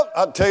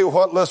Well, I'll tell you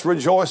what, let's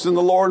rejoice in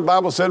the Lord. The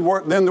Bible said,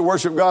 then the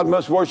worship God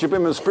must worship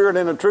him in spirit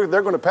and in truth.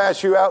 They're going to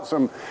pass you out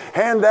some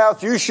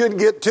handouts. You should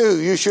get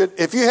two. You should,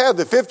 if you have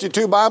the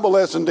 52 Bible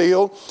lesson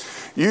deal,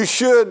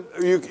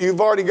 you've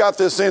already got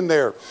this in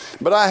there.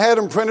 But I had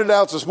them printed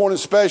out this morning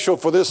special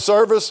for this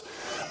service.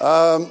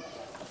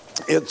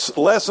 It's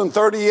lesson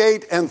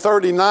 38 and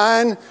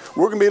 39.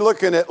 We're going to be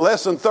looking at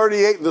lesson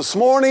 38 this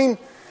morning.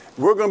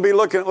 We're going to be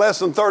looking at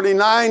lesson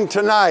 39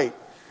 tonight.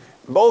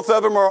 Both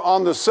of them are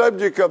on the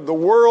subject of the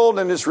world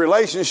and its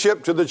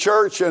relationship to the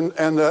church and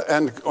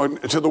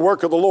to the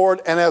work of the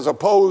Lord, and as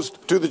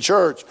opposed to the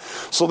church.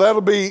 So that'll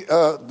be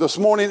this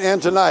morning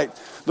and tonight.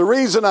 The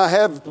reason I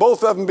have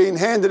both of them being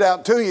handed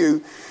out to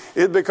you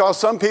is because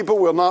some people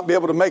will not be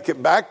able to make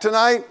it back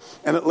tonight,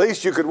 and at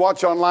least you could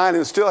watch online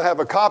and still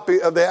have a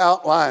copy of the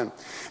outline.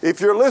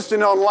 If you're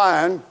listening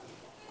online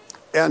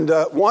and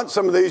want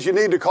some of these, you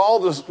need to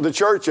call the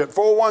church at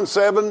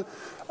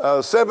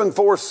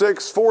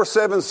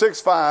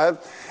 417-746-4765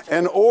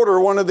 and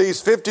order one of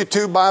these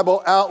 52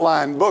 Bible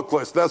outline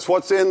booklets. That's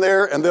what's in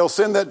there, and they'll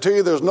send that to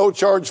you. There's no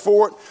charge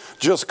for it.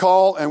 Just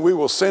call, and we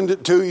will send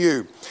it to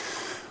you.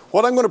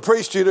 What I'm going to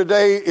preach to you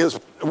today is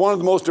one of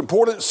the most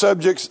important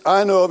subjects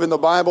I know of in the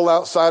Bible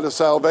outside of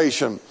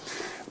salvation.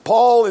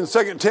 Paul in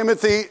 2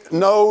 Timothy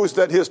knows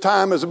that his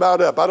time is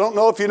about up. I don't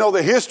know if you know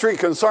the history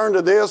concerned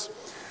to this,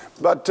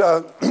 but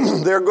they'll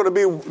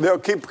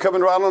keep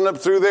coming right on up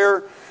through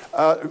there.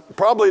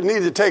 Probably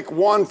need to take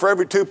one for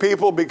every two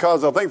people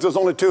because I think there's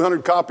only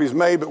 200 copies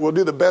made, but we'll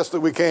do the best that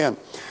we can.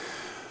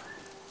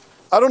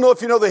 I don't know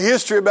if you know the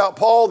history about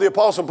Paul, the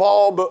Apostle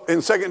Paul,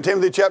 in 2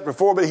 Timothy chapter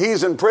 4, but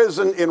he's in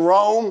prison in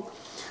Rome.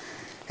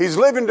 He's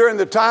living during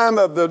the time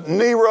of the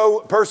Nero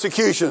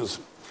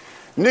persecutions.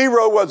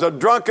 Nero was a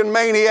drunken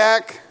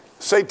maniac,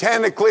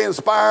 satanically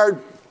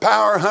inspired,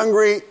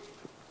 power-hungry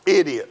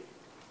idiot.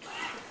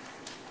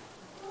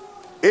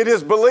 It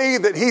is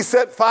believed that he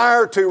set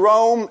fire to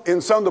Rome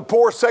in some of the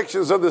poor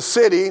sections of the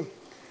city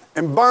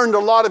and burned a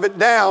lot of it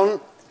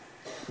down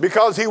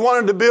because he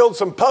wanted to build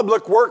some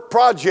public work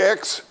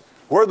projects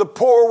where the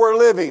poor were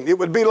living. It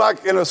would be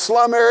like in a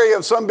slum area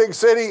of some big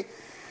city.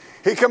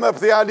 He came up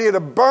with the idea to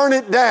burn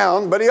it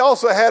down, but he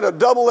also had a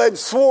double-edged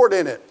sword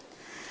in it.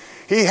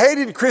 He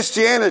hated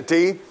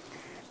Christianity,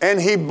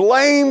 and he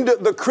blamed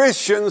the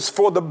Christians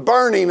for the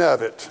burning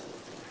of it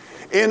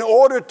in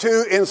order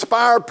to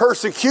inspire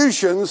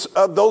persecutions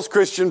of those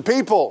Christian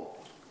people.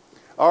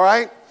 All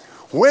right?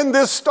 When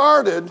this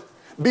started,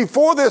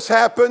 before this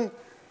happened,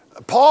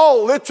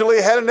 Paul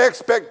literally had an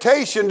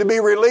expectation to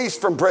be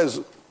released from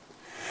prison.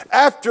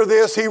 After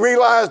this, he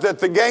realized that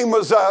the game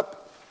was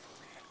up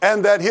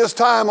and that his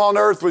time on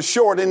earth was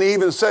short, and he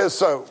even says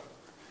so.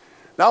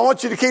 Now, I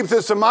want you to keep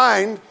this in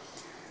mind,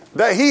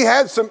 that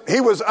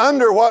he was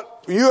under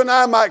what you and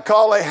I might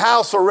call a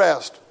house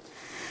arrest.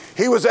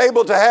 He was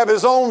able to have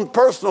his own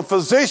personal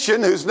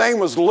physician, whose name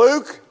was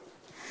Luke.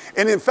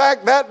 And in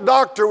fact, that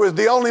doctor was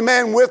the only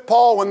man with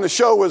Paul when the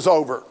show was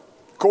over,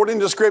 according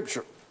to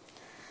Scripture.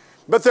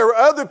 But there were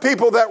other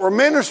people that were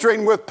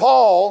ministering with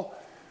Paul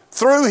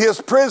through his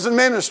prison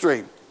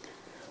ministry.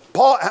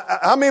 Paul,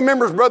 how many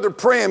members Brother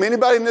Prim?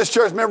 Anybody in this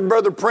church remember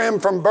Brother Prim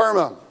from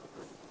Burma?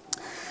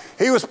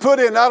 He was put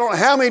in I don't know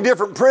how many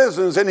different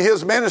prisons in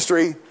his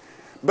ministry,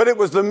 but it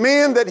was the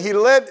men that he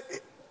led,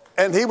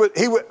 and he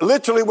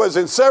literally was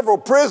in several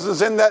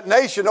prisons in that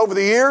nation over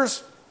the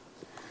years.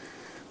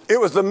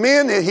 It was the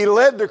men that he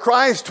led to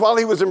Christ while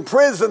he was in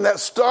prison that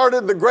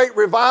started the great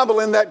revival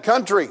in that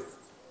country.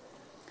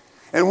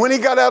 And when he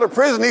got out of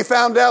prison, he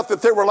found out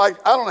that there were I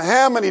don't know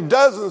how many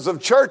dozens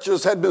of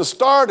churches had been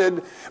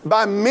started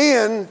by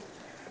men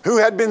who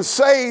had been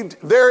saved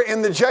there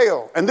in the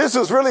jail. And this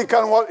is really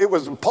kind of what it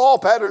was, Paul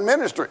pattern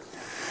ministry.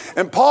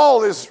 And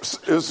Paul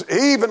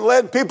he even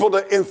led people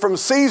from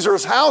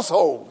Caesar's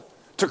household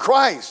to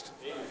Christ.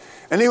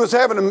 And he was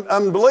having an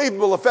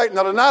unbelievable effect.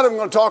 Now tonight I'm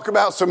going to talk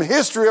about some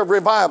history of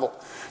revival.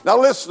 Now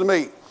listen to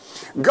me.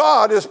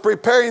 God is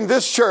preparing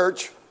this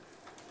church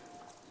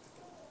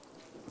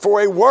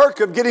for a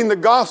work of getting the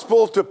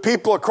gospel to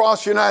people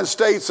across the United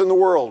States and the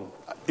world.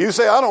 You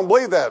say, I don't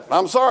believe that.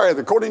 I'm sorry.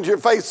 According to your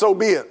faith, so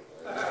be it.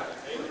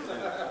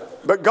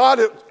 But God,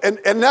 and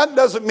that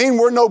doesn't mean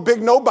we're no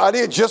big nobody.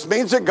 It just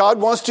means that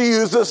God wants to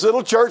use this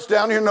little church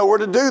down here nowhere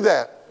to do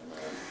that.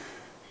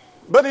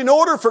 But in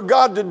order for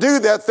God to do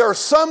that, there are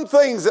some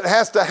things that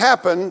has to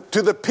happen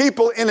to the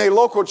people in a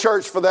local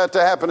church for that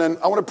to happen. And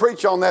I want to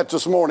preach on that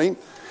this morning.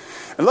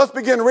 And let's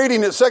begin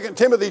reading at 2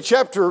 Timothy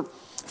chapter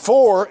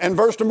 4 and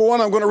verse number 1.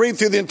 I'm going to read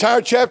through the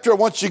entire chapter. I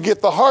want you to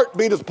get the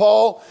heartbeat of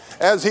Paul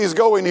as he's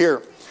going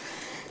here.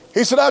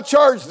 He said, I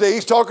charge thee,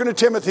 he's talking to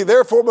Timothy,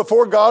 therefore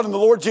before God and the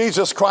Lord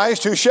Jesus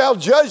Christ, who shall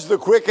judge the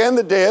quick and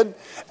the dead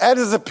at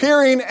his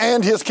appearing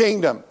and his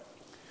kingdom.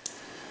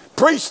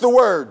 Preach the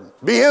word.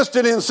 Be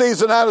instant in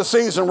season, out of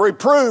season.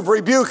 Reprove,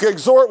 rebuke,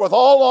 exhort with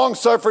all long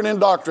suffering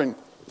and doctrine.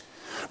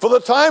 For the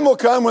time will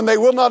come when they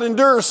will not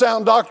endure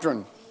sound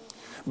doctrine.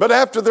 But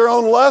after their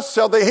own lusts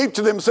shall they heap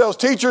to themselves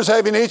teachers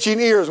having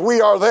itching ears.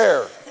 We are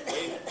there.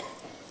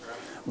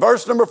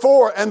 Verse number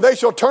 4, and they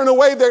shall turn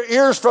away their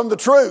ears from the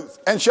truth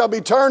and shall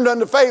be turned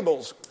unto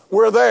fables.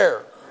 We're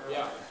there.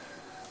 Yeah.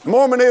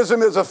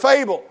 Mormonism is a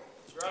fable.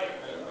 That's right.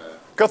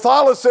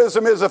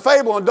 Catholicism is a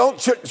fable. And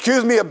don't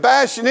accuse me of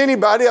bashing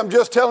anybody. I'm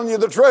just telling you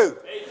the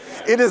truth.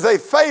 It is a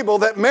fable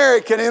that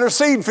Mary can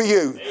intercede for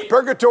you.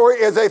 Purgatory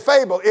is a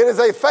fable. It is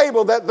a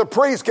fable that the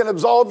priest can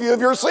absolve you of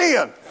your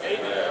sin.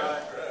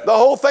 The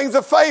whole thing's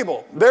a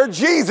fable. Their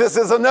Jesus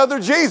is another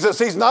Jesus.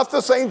 He's not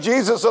the same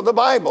Jesus of the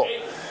Bible.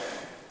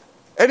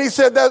 And he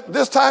said that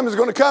this time is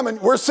going to come, and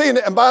we're seeing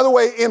it. And by the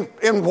way,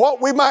 in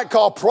what we might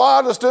call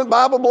Protestant,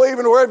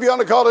 Bible-believing, or whatever you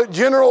want to call it,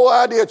 general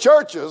idea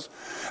churches,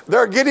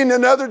 they're getting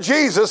another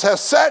Jesus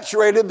has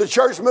saturated the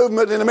church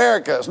movement in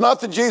America. It's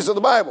not the Jesus of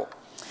the Bible.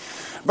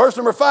 Verse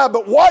number 5,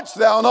 but watch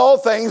thou in all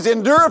things,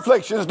 endure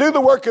afflictions, do the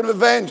work of an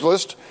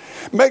evangelist,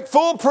 make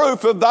full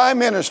proof of thy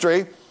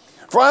ministry,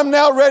 for I'm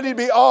now ready to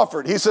be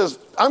offered. He says,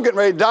 I'm getting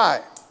ready to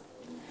die.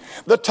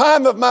 The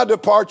time of my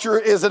departure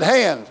is at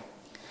hand.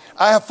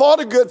 I have fought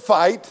a good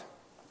fight.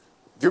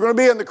 If you're going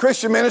to be in the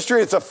Christian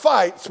ministry, it's a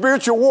fight,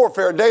 spiritual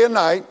warfare, day and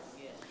night.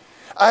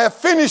 I have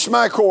finished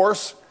my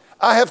course.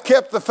 I have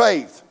kept the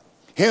faith.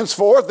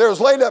 Henceforth, there is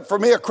laid up for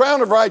me a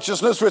crown of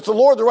righteousness, which the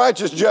Lord, the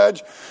righteous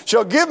judge,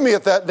 shall give me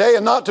at that day,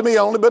 and not to me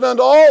only, but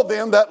unto all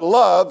them that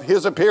love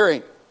his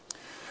appearing.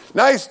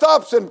 Now he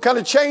stops and kind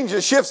of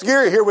changes, shifts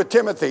gear here with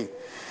Timothy.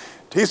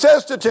 He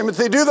says to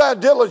Timothy, do thy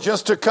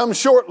diligence to come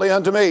shortly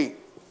unto me.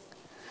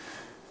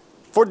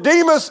 For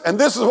Demas, and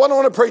this is what I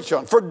want to preach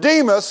on, for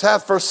Demas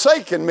hath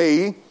forsaken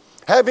me,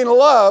 having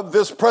loved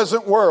this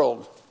present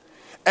world,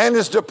 and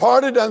is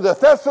departed unto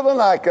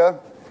Thessalonica,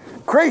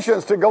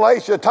 Crescens to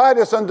Galatia,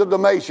 Titus unto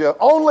Dalmatia.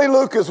 Only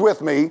Luke is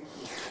with me.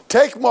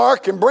 Take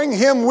Mark and bring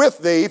him with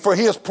thee, for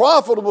he is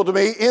profitable to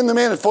me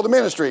for the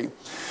ministry.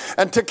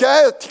 And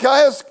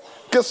Tychicus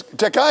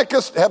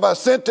have I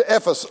sent to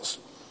Ephesus.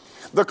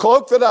 The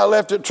cloak that I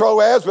left at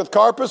Troas with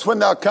Carpus, when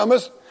thou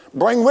comest,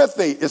 bring with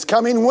thee. It's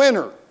coming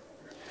winter.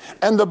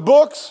 And the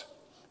books,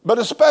 but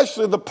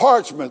especially the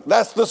parchment,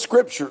 that's the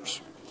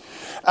scriptures.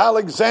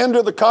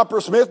 Alexander the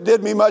coppersmith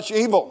did me much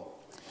evil.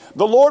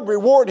 The Lord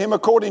reward him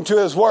according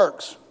to his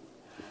works.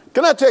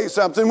 Can I tell you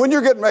something? When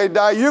you're getting ready to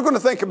die, you're going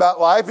to think about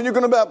life, and you're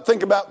going to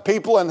think about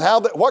people and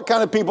what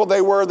kind of people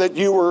they were that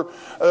you were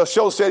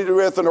associated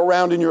with and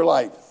around in your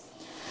life.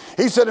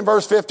 He said in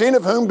verse 15,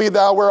 of whom be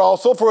thou aware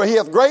also, for he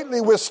hath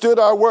greatly withstood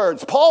our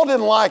words. Paul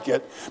didn't like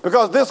it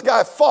because this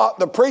guy fought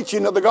the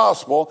preaching of the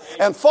gospel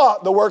and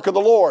fought the work of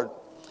the Lord.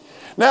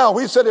 Now,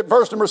 we said at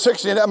verse number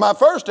 16, at my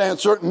first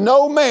answer,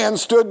 no man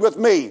stood with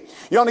me.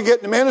 You want to get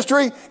in the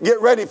ministry? Get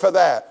ready for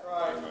that.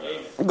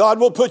 God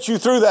will put you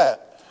through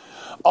that.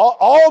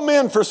 All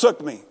men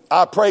forsook me.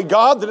 I pray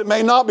God that it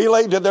may not be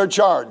laid to their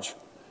charge.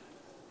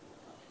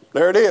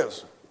 There it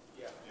is.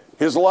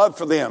 His love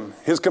for them,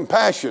 his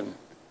compassion,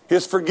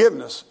 his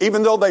forgiveness,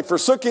 even though they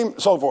forsook him,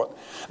 so forth.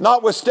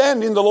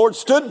 Notwithstanding, the Lord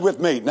stood with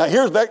me. Now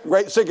here's that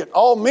great secret.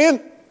 All men,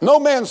 no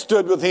man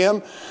stood with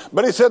him,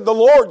 but he said the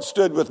Lord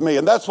stood with me,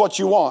 and that's what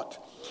you want.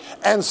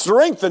 And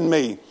strengthened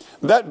me,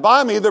 that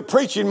by me the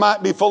preaching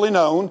might be fully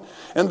known,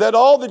 and that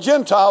all the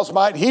Gentiles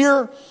might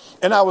hear.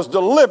 And I was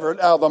delivered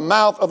out of the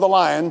mouth of the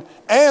lion,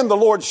 and the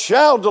Lord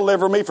shall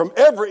deliver me from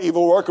every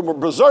evil work, and will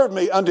preserve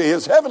me unto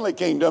his heavenly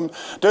kingdom,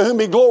 to whom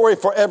be glory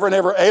forever and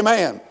ever.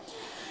 Amen.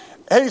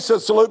 And he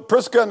said, salute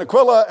Prisca and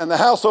Aquila and the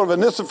household of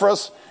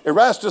Onesiphorus.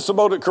 Erastus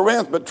abode at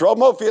Corinth, but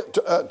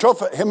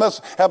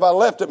Trophimus have I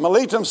left at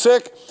Miletum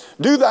sick.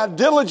 Do thy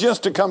diligence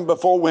to come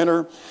before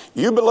winter.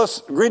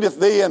 Eubulus greeteth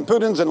thee, and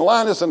Pudens and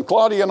Linus and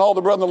Claudia and all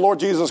the brethren of the Lord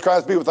Jesus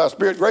Christ be with thy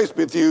spirit. Grace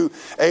be with you.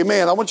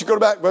 Amen. I want you to go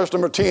back to verse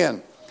number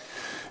 10.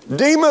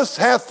 Demas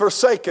hath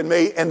forsaken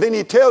me, and then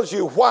he tells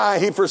you why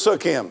he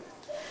forsook him.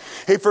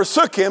 He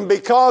forsook him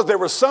because there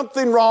was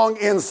something wrong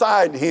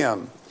inside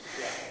him.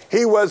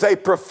 He was a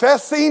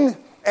professing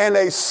and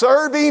a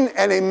serving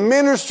and a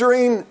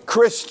ministering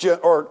Christian,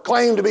 or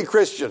claimed to be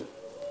Christian.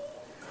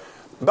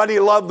 But he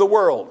loved the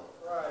world.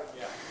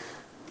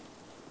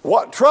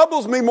 What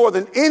troubles me more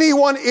than any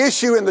one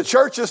issue in the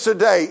churches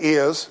today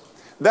is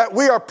that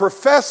we are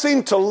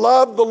professing to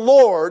love the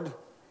Lord,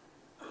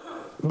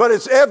 but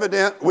it's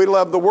evident we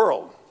love the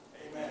world.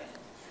 Amen.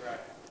 Right.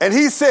 And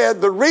he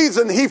said the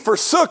reason he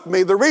forsook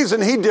me, the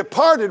reason he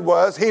departed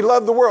was he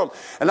loved the world.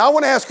 And I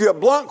want to ask you a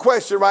blunt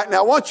question right now.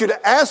 I want you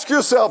to ask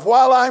yourself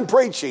while I'm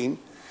preaching,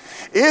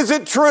 is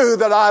it true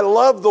that I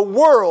love the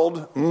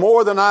world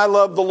more than I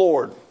love the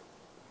Lord?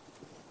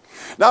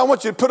 Now I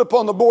want you to put up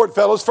on the board,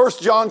 fellas, 1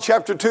 John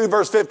chapter 2,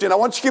 verse 15. I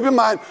want you to keep in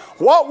mind,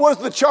 what was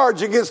the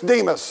charge against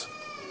Demas?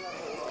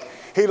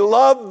 He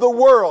loved the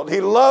world.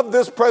 He loved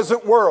this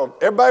present world.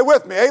 Everybody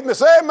with me? Amen.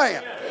 Say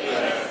amen.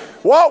 Amen.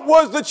 What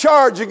was the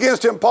charge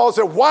against him? Paul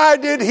said, why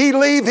did he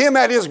leave him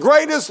at his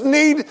greatest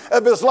need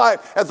of his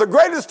life? At the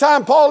greatest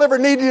time Paul ever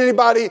needed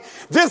anybody,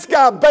 this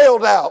guy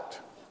bailed out.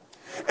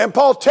 And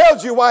Paul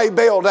tells you why he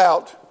bailed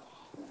out.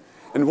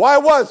 And why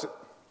was it?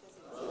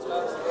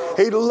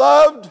 He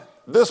loved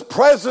this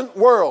present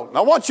world.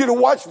 Now I want you to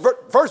watch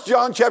 1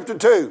 John chapter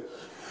 2.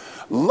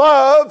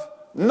 Love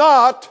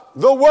not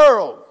the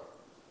world.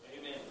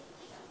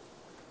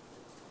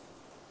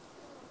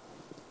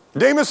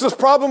 Demas'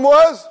 problem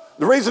was,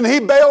 the reason he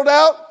bailed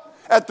out,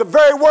 at the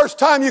very worst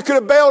time you could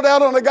have bailed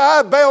out on a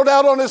guy, bailed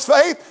out on his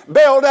faith,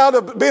 bailed out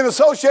of being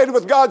associated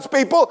with God's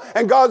people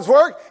and God's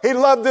work, he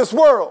loved this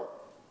world.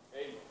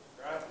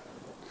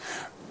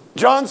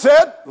 John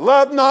said,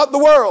 love not the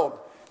world,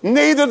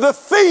 neither the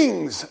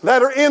things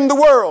that are in the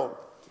world.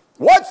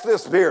 Watch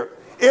this here.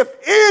 If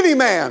any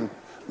man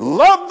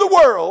loved the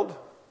world,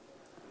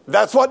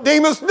 that's what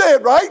Demas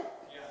did, right?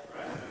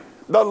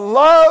 The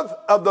love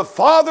of the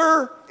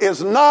Father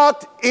is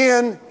not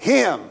in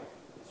him.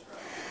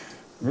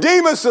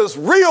 Demas's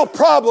real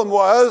problem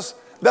was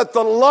that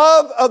the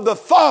love of the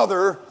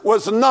Father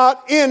was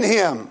not in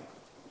him.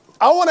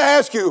 I want to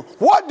ask you,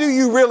 what do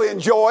you really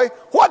enjoy?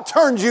 What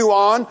turns you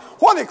on?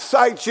 What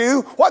excites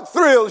you? What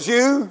thrills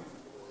you?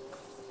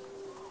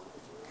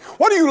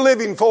 What are you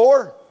living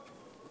for?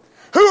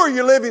 Who are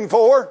you living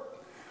for?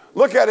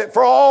 Look at it.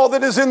 For all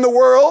that is in the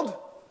world,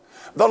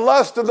 the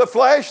lust of the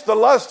flesh, the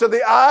lust of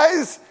the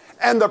eyes,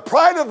 and the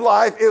pride of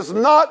life is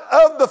not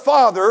of the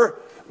Father,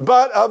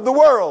 but of the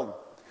world.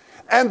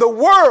 And the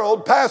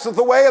world passeth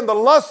away, and the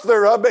lust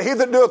thereof, but he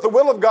that doeth the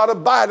will of God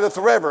abideth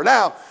forever.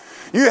 Now,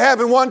 you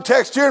have in one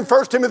text here in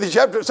 2 Timothy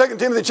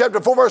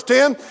chapter 4, verse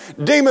 10,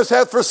 Demas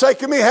hath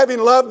forsaken me, having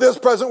loved this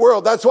present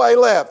world. That's why he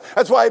left.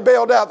 That's why he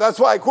bailed out. That's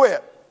why he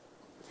quit.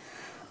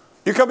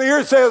 You come here,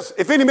 it says,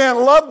 if any man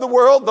love the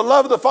world, the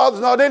love of the Father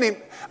is not in him.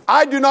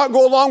 I do not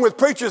go along with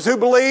preachers who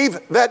believe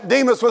that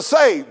Demas was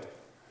saved.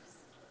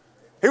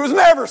 He was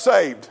never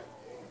saved.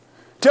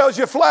 Tells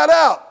you flat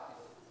out.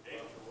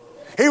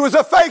 He was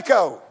a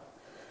fako.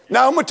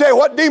 Now, I'm going to tell you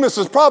what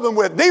Demas' problem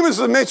with. Demas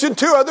is mentioned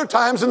 2 other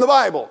times in the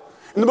Bible.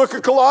 In the book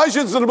of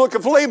Colossians and the book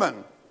of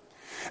Philemon.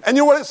 And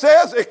you know what it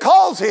says? It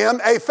calls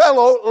him a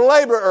fellow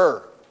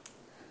laborer.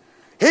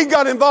 He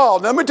got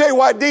involved. Now, let me tell you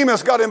why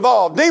Demas got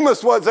involved.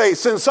 Demas was a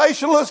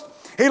sensationalist.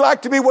 He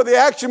liked to be where the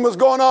action was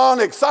going on,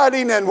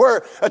 exciting, and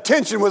where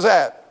attention was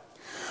at.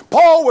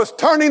 Paul was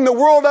turning the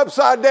world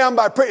upside down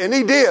by preaching, and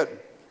he did.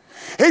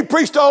 He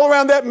preached all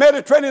around that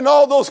Mediterranean,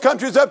 all those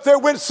countries up there,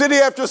 went city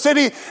after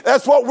city.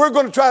 That's what we're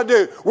going to try to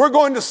do. We're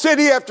going to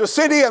city after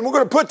city, and we're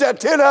going to put that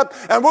tent up,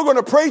 and we're going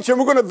to preach, and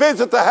we're going to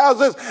visit the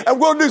houses, and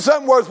we'll do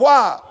something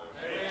worthwhile.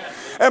 Amen.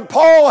 And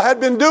Paul had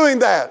been doing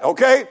that,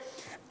 okay?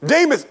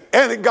 Demas,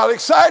 and it got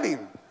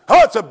exciting.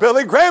 Oh, it's a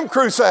Billy Graham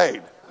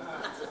crusade.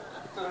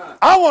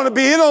 I want to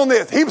be in on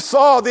this. He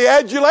saw the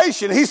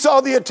adulation. He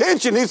saw the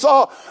attention. He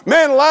saw,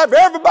 man alive,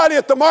 everybody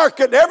at the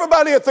market,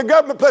 everybody at the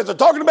government place. They're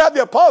talking about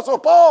the Apostle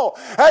Paul.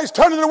 How he's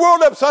turning the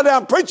world upside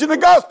down, preaching the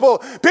gospel.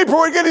 People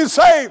were getting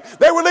saved.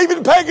 They were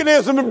leaving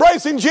paganism,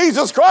 embracing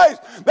Jesus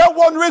Christ, that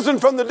one risen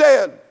from the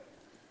dead.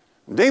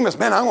 Demas,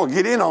 man, I'm going to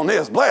get in on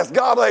this. Bless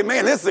God, like,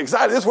 man, this is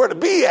exciting. This is where to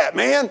be at,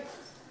 man.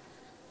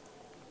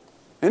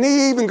 And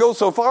he even goes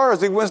so far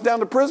as he went down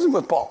to prison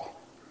with Paul.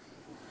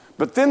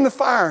 But then the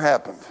fire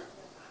happened.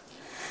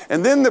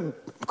 And then the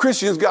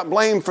Christians got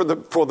blamed for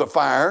the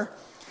fire.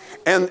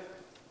 And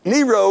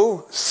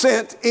Nero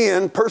sent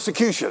in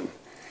persecution.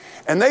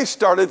 And they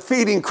started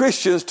feeding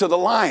Christians to the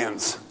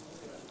lions.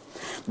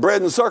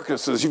 Bread and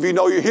circuses. If you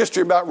know your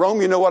history about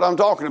Rome, you know what I'm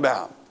talking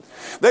about.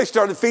 They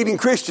started feeding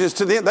Christians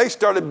to them. They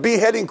started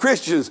beheading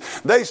Christians.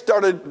 They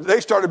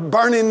started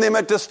burning them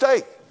at the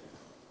stake.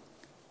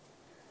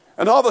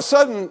 And all of a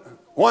sudden,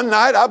 one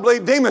night, I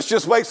believe Demas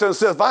just wakes up and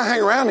says, if I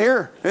hang around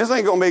here, this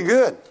ain't going to be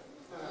good.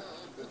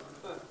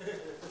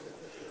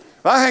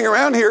 If I hang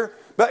around here,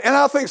 and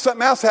I think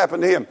something else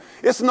happened to him.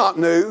 It's not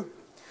new.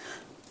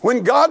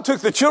 When God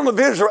took the children of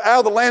Israel out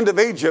of the land of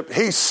Egypt,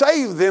 he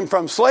saved them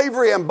from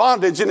slavery and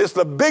bondage, and it's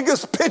the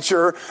biggest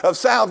picture of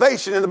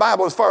salvation in the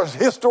Bible as far as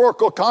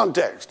historical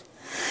context.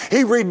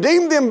 He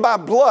redeemed them by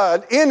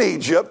blood in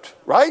Egypt,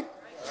 right?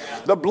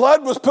 The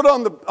blood was put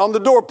on the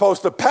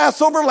doorpost, the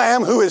Passover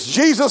lamb, who is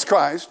Jesus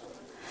Christ.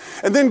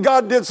 And then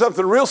God did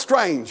something real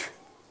strange.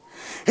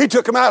 He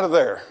took them out of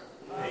there.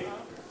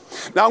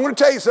 Now, I'm going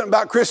to tell you something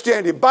about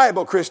Christianity,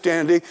 Bible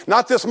Christianity,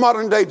 not this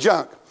modern day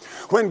junk.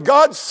 When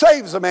God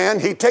saves a man,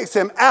 he takes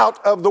him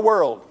out of the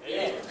world.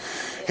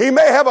 He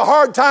may have a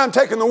hard time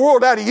taking the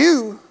world out of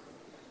you,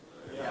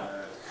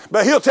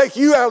 but he'll take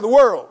you out of the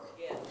world.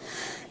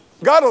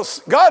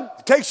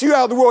 God takes you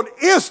out of the world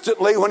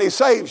instantly when he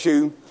saves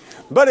you,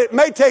 but it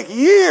may take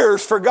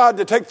years for God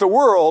to take the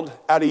world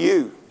out of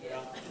you.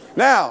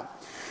 Now,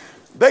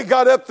 they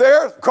got up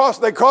there,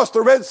 they crossed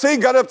the Red Sea,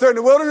 got up there in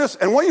the wilderness,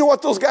 and you know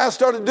what those guys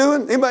started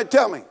doing? Anybody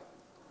tell me?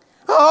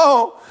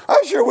 Oh,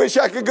 I sure wish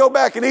I could go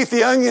back and eat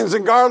the onions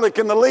and garlic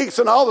and the leeks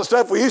and all the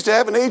stuff we used to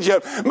have in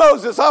Egypt.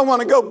 Moses, I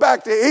want to go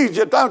back to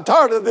Egypt. I'm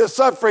tired of this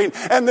suffering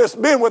and this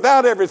being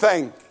without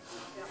everything.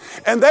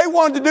 And they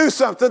wanted to do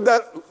something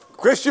that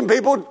Christian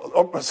people,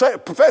 or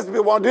professing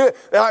people want to do.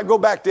 They want to go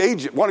back to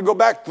Egypt, want to go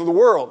back to the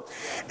world.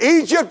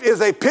 Egypt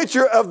is a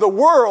picture of the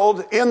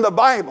world in the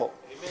Bible.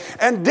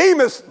 And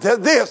Demas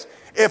said this,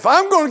 if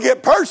I'm going to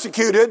get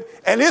persecuted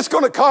and it's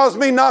going to cause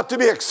me not to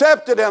be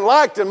accepted and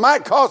liked and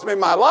might cost me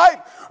my life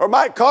or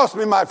might cost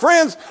me my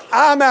friends,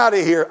 I'm out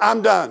of here.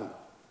 I'm done.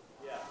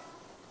 Yeah.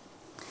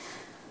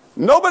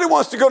 Nobody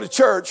wants to go to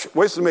church,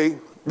 listen to me,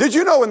 Did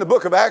you know in the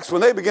book of Acts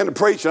when they began to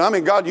preach, and I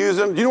mean God used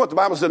them, do you know what the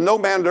Bible said? No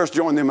man durst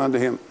join them unto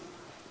him.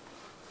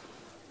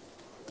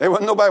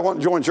 Nobody wanted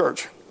to join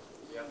church.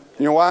 Yeah.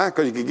 You know why?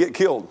 Because you could get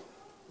killed.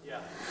 Yeah.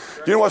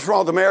 Do you know what's wrong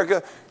with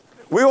America?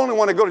 We only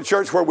want to go to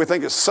church where we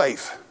think it's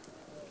safe.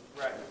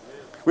 Right.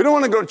 We don't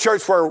want to go to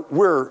church where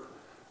we're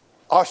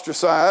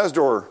ostracized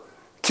or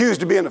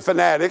accused of being a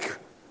fanatic,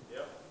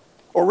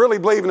 or really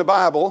believe in the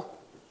Bible,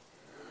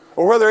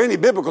 or whether there are any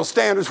biblical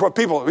standards where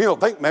people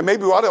think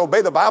maybe we ought to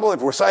obey the Bible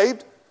if we're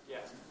saved. Yeah.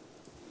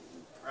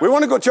 Right. We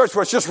want to go to church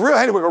where it's just real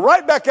handy. We go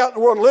right back out in the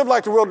world, live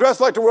like the world, dress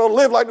like the world,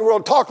 live like the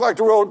world, talk like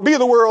the world, be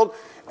the world,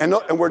 and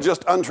we're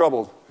just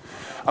untroubled.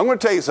 I'm going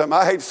to tell you something.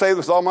 I hate to say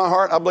this with all my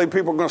heart. I believe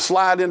people are going to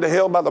slide into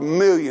hell by the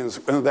millions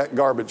into that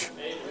garbage.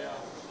 Amen.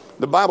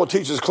 The Bible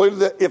teaches clearly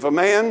that if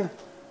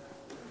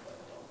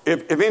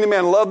any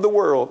man love the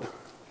world,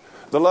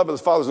 the love of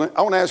the Father's name.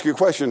 I want to ask you a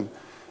question.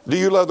 Do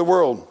you love the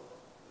world?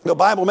 The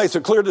Bible makes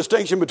a clear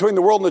distinction between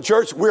the world and the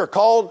church. We are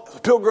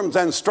called pilgrims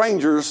and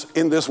strangers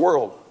in this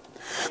world.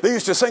 They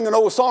used to sing an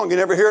old song. You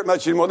never hear it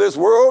much anymore. This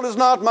world is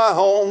not my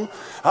home.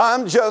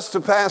 I'm just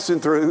a passing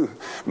through.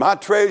 My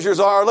treasures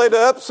are laid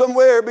up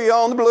somewhere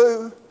beyond the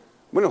blue.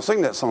 We don't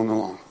sing that song no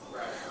longer.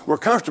 We're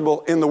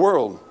comfortable in the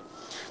world.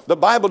 The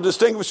Bible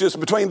distinguishes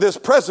between this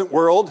present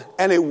world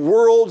and a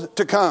world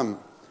to come.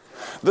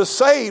 The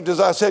saved, as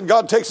I said,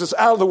 God takes us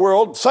out of the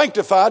world.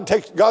 Sanctified,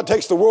 God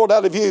takes the world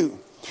out of you.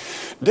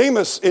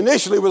 Demas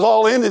initially was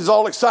all in. He was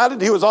all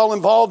excited. He was all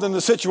involved in the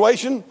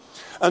situation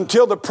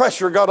until the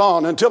pressure got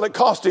on, until it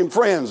cost him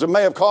friends. It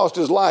may have cost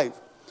his life.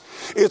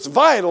 It's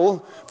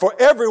vital for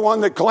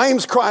everyone that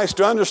claims Christ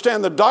to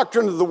understand the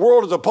doctrine of the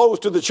world as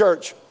opposed to the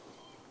church.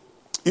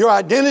 Your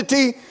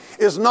identity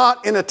is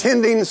not in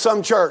attending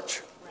some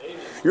church.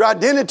 Your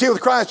identity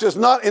with Christ is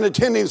not in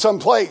attending some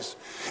place.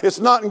 It's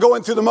not in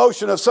going through the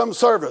motion of some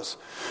service.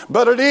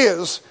 But it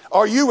is,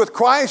 are you with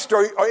Christ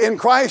or in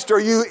Christ, or are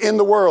you in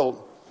the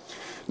world?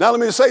 Now let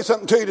me say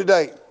something to you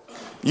today.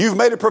 You've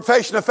made a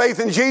profession of faith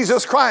in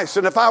Jesus Christ.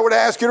 And if I were to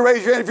ask you to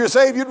raise your hand, if you're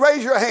saved, you'd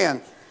raise your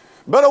hand.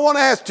 But I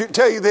want to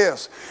tell you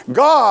this.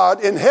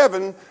 God in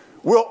heaven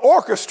will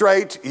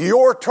orchestrate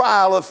your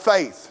trial of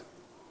faith.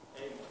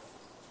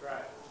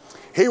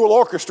 He will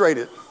orchestrate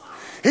it.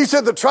 He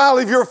said the trial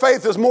of your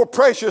faith is more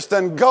precious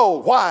than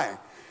gold. Why?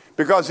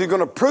 Because he's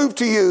going to prove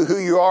to you who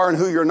you are and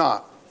who you're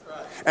not.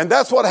 And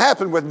that's what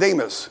happened with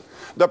Demas.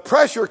 The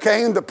pressure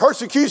came, the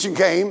persecution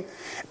came,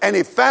 and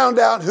he found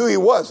out who he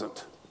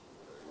wasn't.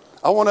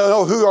 I want to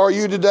know, who are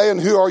you today and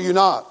who are you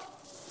not?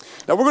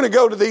 Now we're going to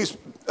go to these,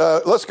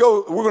 we're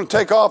going to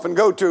take off and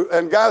go to,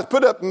 and guys,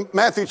 put up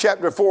Matthew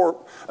chapter 4,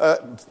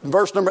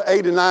 verse number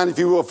 8 and 9, if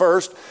you will,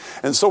 first.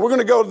 And so we're going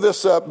to go to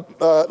this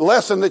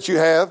lesson that you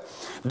have.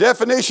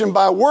 Definition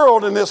by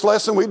world in this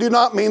lesson, we do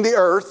not mean the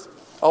earth,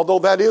 although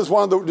that is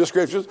one of the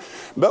descriptions,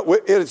 but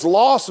it's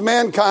lost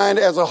mankind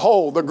as a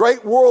whole, the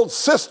great world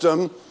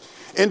system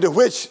into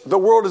which the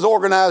world is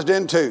organized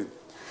into.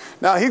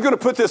 Now, he's going to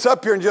put this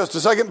up here in just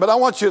a second, but I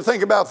want you to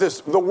think about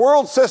this. The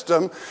world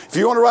system, if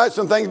you want to write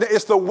some things,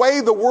 it's the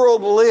way the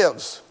world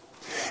lives.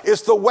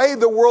 It's the way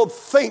the world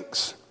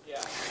thinks.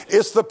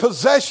 It's the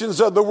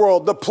possessions of the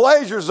world, the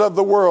pleasures of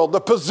the world,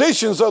 the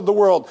positions of the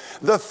world,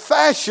 the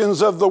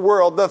fashions of the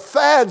world, the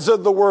fads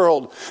of the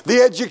world,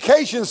 the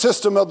education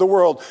system of the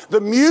world, the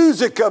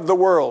music of the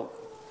world,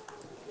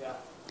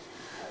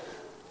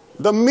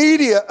 the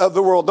media of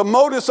the world, the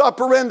modus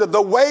operandi,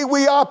 the way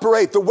we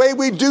operate, the way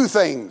we do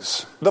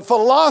things, the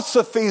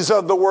philosophies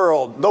of the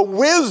world, the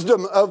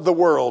wisdom of the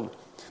world,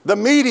 the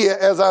media,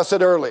 as I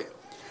said earlier.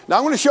 Now,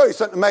 I'm going to show you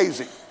something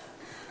amazing.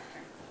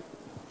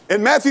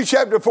 In Matthew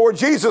chapter 4,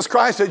 Jesus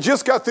Christ had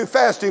just got through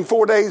fasting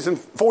 40 days and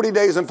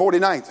 40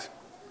 nights.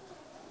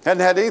 Hadn't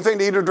had anything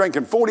to eat or drink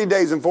in 40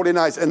 days and 40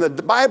 nights. And the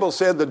Bible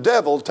said the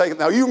devil taken.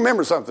 Now you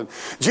remember something.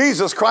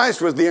 Jesus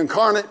Christ was the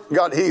incarnate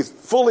God. He's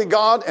fully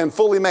God and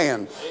fully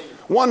man.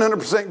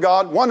 100%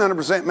 God,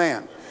 100%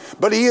 man.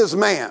 But he is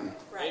man.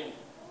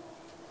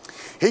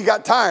 He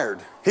got tired.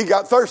 He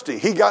got thirsty.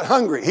 He got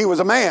hungry. He was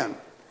a man.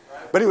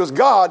 But he was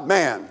God,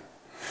 man.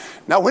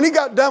 Now when he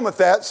got done with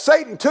that,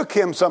 Satan took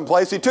him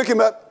someplace. He took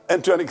him up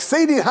into an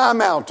exceeding high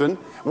mountain,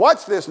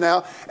 watch this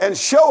now, and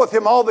showeth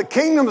him all the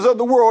kingdoms of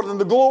the world and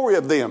the glory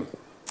of them,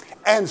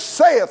 and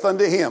saith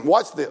unto him,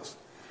 watch this,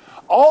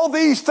 all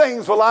these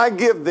things will I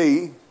give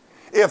thee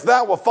if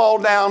thou wilt fall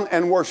down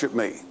and worship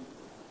me.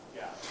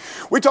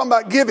 We're talking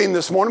about giving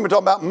this morning. We're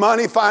talking about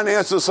money,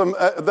 finances, some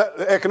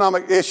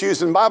economic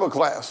issues in Bible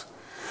class.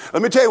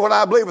 Let me tell you what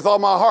I believe with all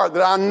my heart,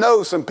 that I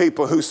know some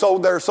people who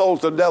sold their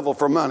souls to the devil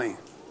for money.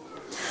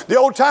 The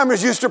old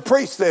timers used to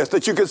preach this,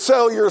 that you could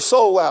sell your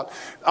soul out.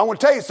 I want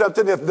to tell you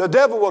something. If the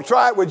devil will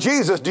try it with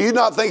Jesus, do you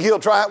not think he'll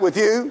try it with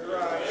you?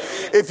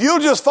 Right. If you'll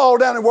just fall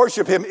down and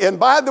worship him. And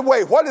by the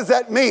way, what does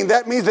that mean?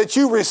 That means that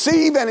you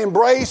receive and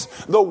embrace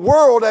the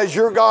world as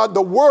your God,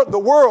 the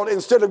world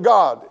instead of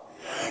God.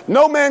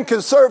 No man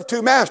can serve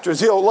two masters.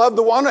 He'll love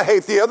the one or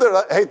hate the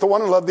other, hate the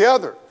one and love the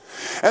other.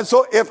 And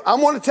so I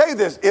want to tell you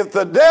this, if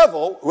the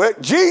devil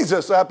went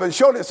Jesus up and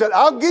showed it and said,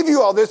 I'll give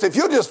you all this if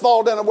you'll just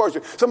fall down and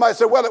worship. Somebody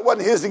said, well, it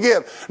wasn't his to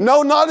give.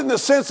 No, not in the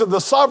sense of the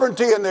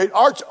sovereignty and the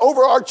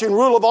overarching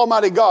rule of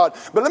Almighty God.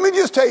 But let me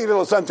just tell you a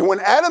little something. When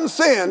Adam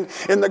sinned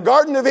in the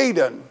Garden of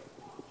Eden,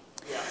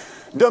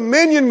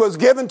 dominion was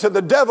given to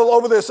the devil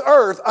over this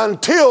earth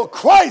until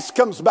Christ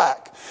comes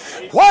back.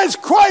 Why is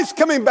Christ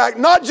coming back?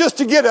 Not just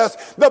to get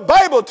us. The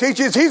Bible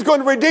teaches he's going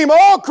to redeem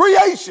all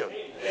creation.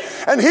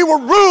 And he will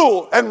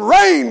rule and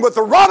reign with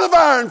a rod of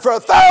iron for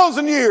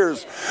 1,000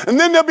 years. And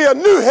then there'll be a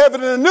new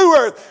heaven and a new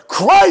earth.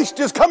 Christ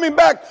is coming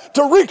back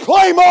to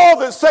reclaim all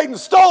that Satan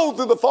stole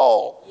through the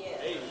fall.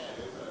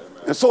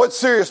 And so it's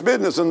serious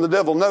business, and the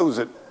devil knows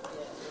it.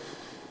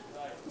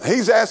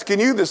 He's asking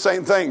you the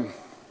same thing.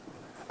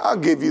 I'll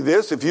give you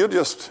this if you'll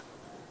just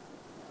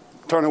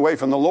turn away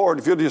from the Lord,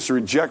 if you'll just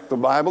reject the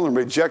Bible and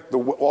reject the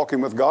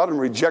walking with God and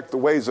reject the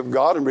ways of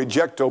God and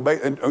reject to obey.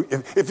 And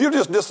if you'll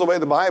just disobey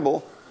the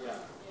Bible,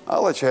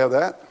 I'll let you have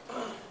that.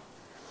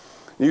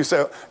 You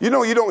say, you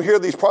don't hear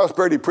these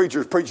prosperity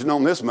preachers preaching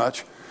on this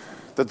much,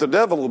 that the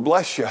devil will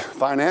bless you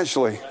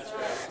financially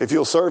if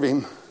you'll serve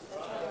him.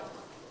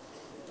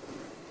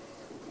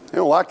 You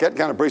don't like that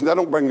kind of preaching. That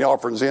don't bring the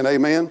offerings in,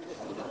 amen?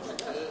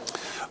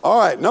 All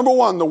right, number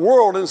one, the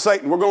world and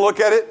Satan. We're going to look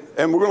at it,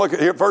 and we're going to look at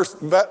here first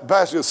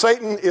passage.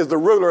 Satan is the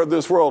ruler of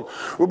this world.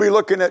 We'll be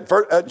looking at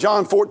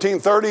John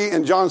 14:30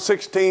 and John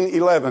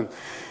 16:11.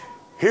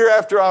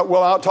 Hereafter,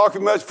 I'll talk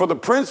much, for the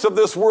prince of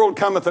this world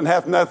cometh and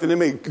hath nothing in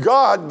me.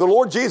 God, the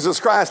Lord Jesus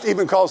Christ,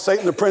 even calls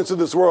Satan the prince of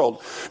this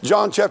world.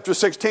 John chapter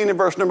 16 and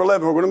verse number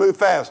 11. We're going to move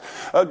fast.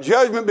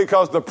 Judgment,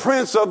 because the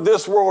prince of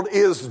this world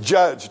is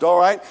judged. All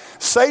right?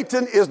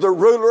 Satan is the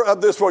ruler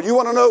of this world. You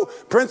want to know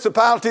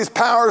principalities,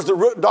 powers, the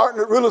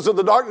rulers of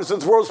the darkness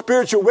of this world,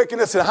 spiritual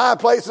wickedness in high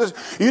places.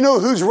 You know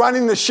who's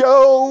running the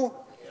show?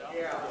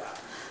 Yeah.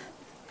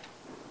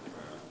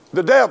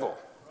 The devil.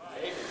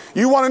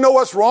 You want to know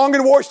what's wrong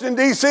in Washington,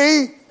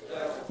 D.C.?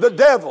 The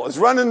devil is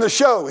running the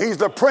show. He's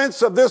the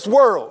prince of this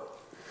world.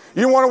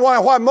 You want to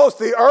know why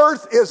most of the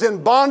earth is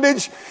in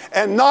bondage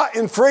and not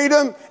in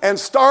freedom and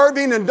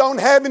starving and don't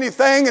have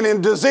anything and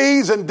in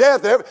disease and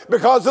death?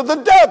 Because of the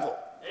devil.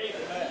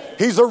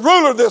 He's the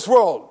ruler of this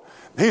world.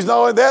 He's not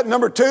only that.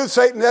 Number two,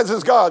 Satan as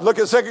his God. Look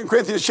at 2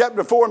 Corinthians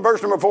chapter 4 and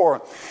verse number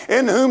 4.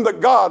 In whom the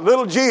God,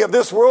 little g, of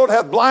this world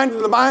hath blinded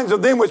the minds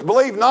of them which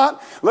believe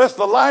not, lest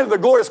the light of the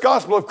glorious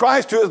gospel of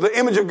Christ, who is the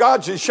image of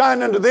God, should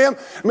shine unto them.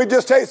 Let me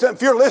just tell you something.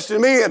 If you're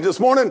listening to me and this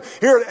morning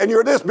here and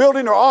you're in this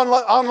building or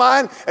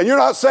online and you're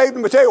not saved,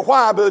 let me tell you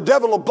why. But the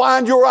devil will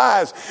blind your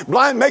eyes.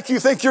 Make you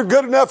think you're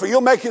good enough, or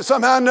you'll make it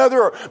somehow or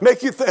another, or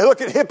make you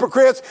look at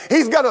hypocrites.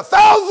 He's got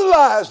 1,000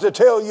 lies to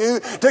tell you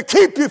to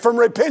keep you from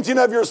repenting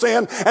of your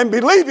sin and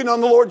believing on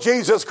the Lord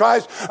Jesus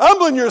Christ,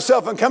 humbling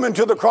yourself and coming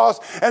to the cross,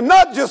 and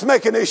not just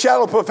making a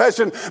shallow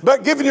profession,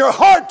 but giving your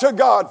heart to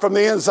God from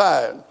the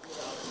inside.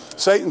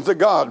 Satan's the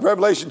God.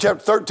 Revelation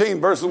chapter 13,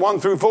 verses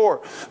 1 through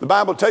 4. The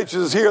Bible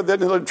teaches us here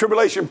that in the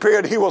tribulation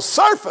period, he will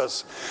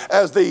surface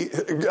as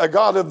the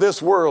God of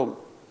this world.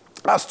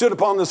 I stood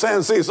upon the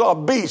sand sea, saw a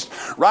beast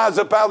rise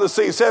up out of the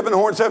sea, 7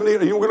 horns, 7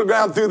 ears. You're going to go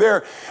down through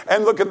there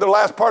and look at the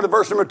last part of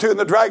verse number 2. And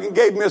the dragon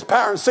gave him his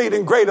power and seat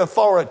and great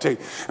authority.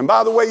 And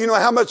by the way, you know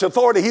how much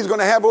authority he's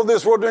going to have over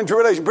this world during the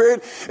tribulation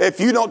period?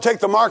 If you don't take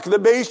the mark of the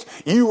beast,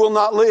 you will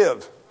not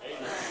live.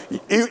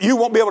 You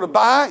won't be able to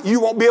buy. You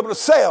won't be able to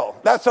sell.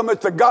 That's how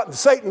much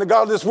Satan, the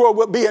God of this world,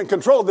 will be in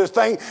control of this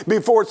thing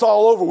before it's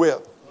all over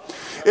with.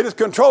 It is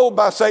controlled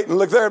by Satan.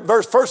 Look there at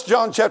 1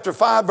 John chapter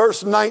 5,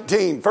 verse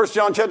 19. 1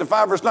 John chapter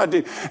 5, verse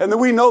 19. And then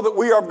we know that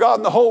we are of God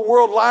and the whole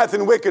world lieth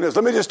in wickedness.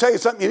 Let me just tell you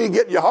something you need to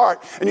get in your heart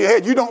and your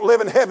head. You don't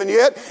live in heaven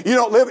yet.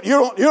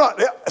 You're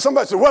not.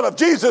 Somebody said, well, if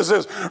Jesus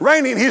is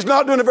reigning, he's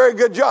not doing a very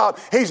good job.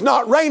 He's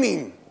not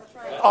reigning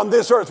on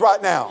this earth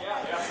right now.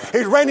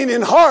 He's reigning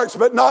in hearts,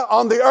 but not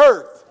on the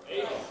earth.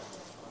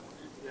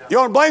 You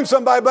want to blame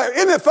somebody?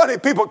 Isn't it funny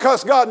people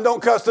cuss God and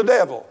don't cuss the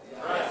devil?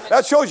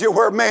 That shows you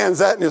where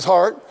man's at in his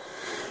heart.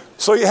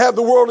 So you have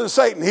the world and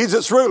Satan. He's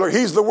its ruler.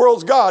 He's the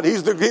world's God.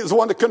 He's the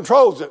one that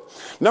controls it.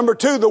 Number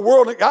two, the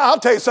world. I'll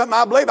tell you something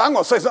I believe. I'm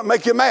going to say something to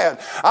make you mad.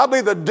 I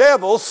believe the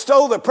devil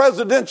stole the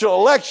presidential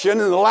election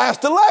in the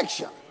last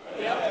election.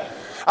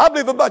 I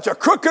believe a bunch of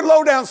crooked,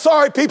 low-down,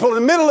 sorry people in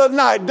the middle of the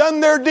night done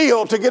their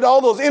deal to get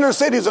all those inner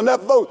cities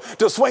enough votes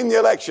to swing the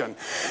election.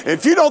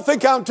 If you don't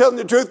think I'm telling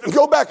the truth,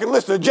 go back and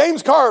listen to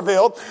James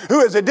Carville,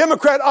 who is a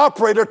Democrat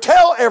operator,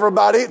 tell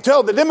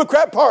the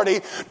Democrat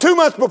Party 2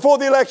 months before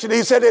the election,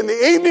 he said, in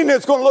the evening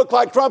it's going to look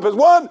like Trump has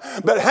won,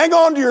 but hang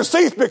on to your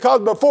seats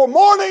because before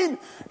morning,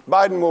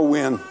 Biden will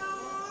win.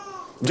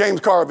 James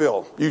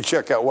Carville, you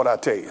check out what I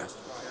tell you.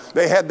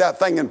 They had that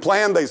thing in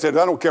plan. They said,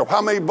 I don't care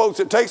how many votes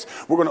it takes,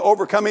 we're going to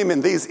overcome him in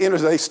these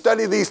inners. They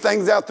study these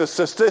things out, the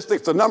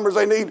statistics, the numbers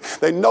they need.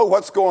 They know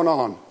what's going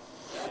on.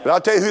 But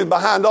I'll tell you who's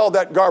behind all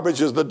that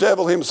garbage is the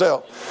devil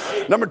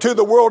himself. Number two,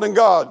 the world and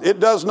God. It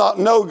does not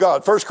know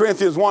God. 1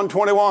 Corinthians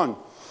 1:21.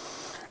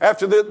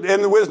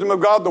 In the wisdom of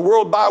God, the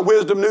world by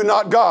wisdom knew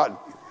not God.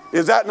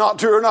 Is that not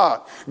true or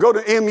not? Go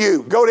to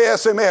MU, go to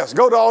SMS,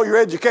 go to all your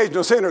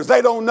educational centers.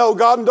 They don't know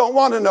God and don't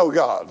want to know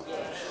God.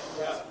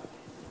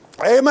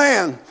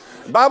 Amen.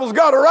 The Bible's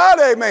got it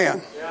right,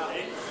 amen.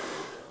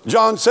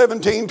 John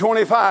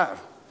 17:25.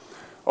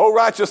 O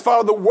righteous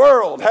Father, the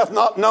world hath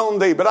not known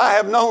thee, but I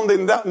have known thee,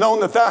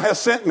 known that thou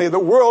hast sent me. The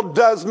world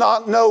does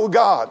not know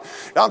God.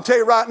 I'll tell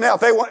you right now,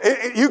 if they want,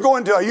 you go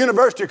into a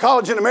university or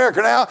college in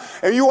America now,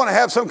 and you want to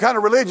have some kind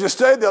of religious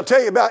study, they'll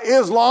tell you about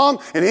Islam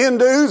and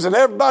Hindus and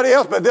everybody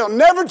else, but they'll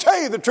never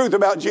tell you the truth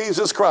about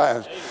Jesus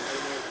Christ.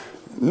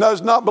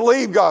 Does not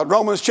believe God.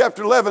 Romans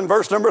chapter 11,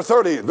 verse number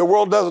 30. The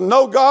world doesn't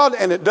know God,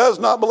 and it does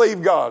not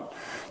believe God.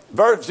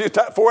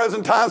 For as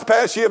in times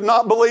past ye have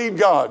not believed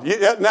God,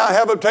 yet now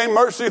have obtained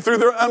mercy through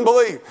their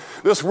unbelief.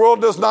 This world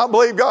does not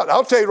believe God.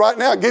 I'll tell you right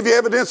now, I'll give you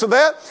evidence of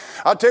that.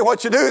 I'll tell you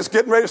what you do. It's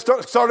getting ready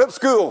to start up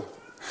school.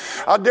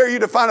 I dare you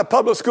to find a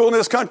public school in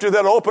this country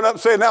that'll open up and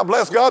say, now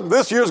bless God,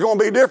 this year's going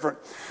to be different.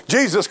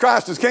 Jesus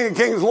Christ is King of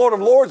Kings, Lord of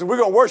Lords, and we're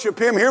going to worship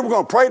Him here. We're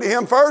going to pray to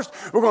Him first.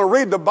 We're going to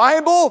read the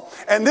Bible,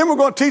 and then we're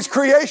going to teach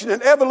creation,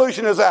 and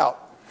evolution is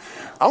out.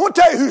 I want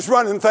to tell you who's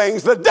running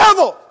things. The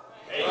devil.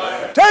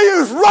 Amen. Tell you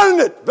who's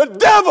running it. The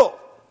devil.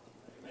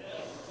 Amen.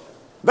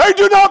 They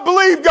do not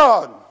believe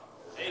God.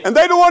 Amen. And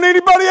they don't want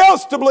anybody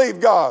else to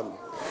believe God.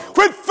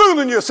 Quit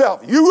fooling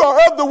yourself. You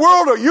are of the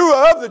world, or you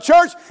are of the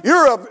church.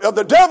 You're of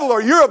the devil,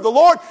 or you're of the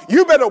Lord.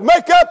 You better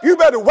make up. You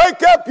better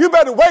wake up. You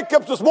better wake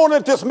up this morning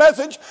at this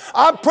message.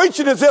 I'm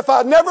preaching as if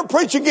I'd never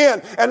preach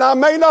again, and I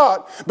may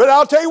not. But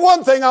I'll tell you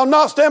one thing. I'll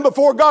not stand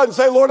before God and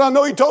say, Lord, I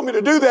know you told me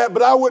to do that,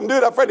 but I wouldn't do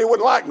it. I'm afraid He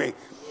wouldn't like me.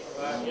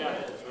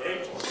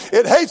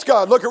 It hates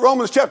God. Look at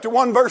Romans chapter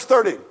 1, verse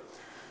 30.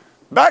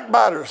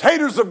 Backbiters,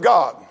 haters of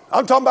God.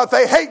 I'm talking about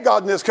they hate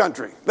God in this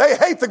country. They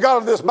hate the God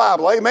of this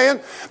Bible.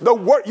 Amen.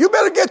 You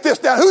better get this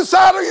down. Whose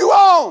side are you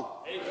on?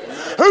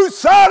 Amen. Whose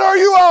side are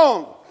you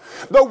on?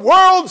 The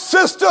world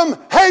system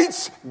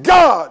hates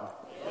God.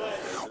 Amen.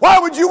 Why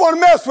would you want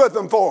to mess with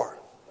them for?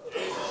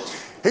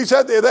 He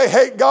said they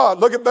hate God.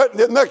 Look at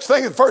the next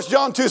thing in 1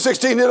 John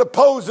 2:16. It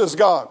opposes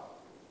God.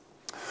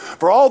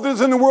 For all that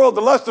is in the world,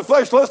 the lust of the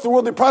flesh, the lust of the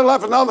world, the pride of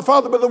life, is not of the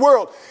Father, but the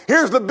world.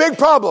 Here's the big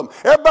problem.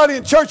 Everybody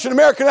in church in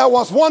America now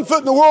wants one foot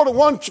in the world and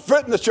one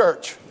foot in the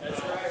church.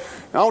 That's right.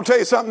 Now, I want to tell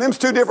you something. Them's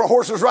two different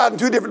horses riding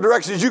two different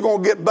directions. You're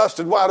going to get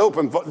busted wide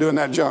open doing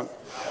that junk.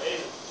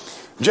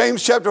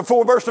 James chapter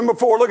 4, verse number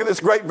 4. Look at this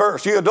great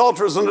verse. Ye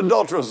adulterers and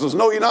adulteresses,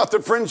 know ye not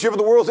that friendship of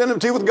the world is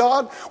enmity with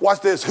God?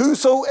 Watch this.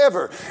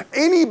 Whosoever,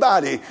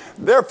 anybody,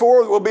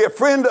 therefore, will be a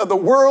friend of the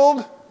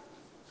world,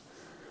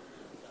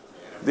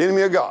 the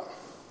enemy of God.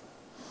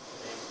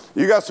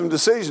 You got some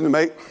decision to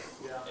make.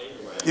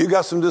 You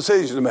got some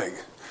decision to make.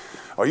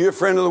 Are you a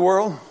friend of the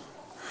world?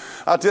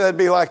 I tell you, it'd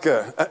be like,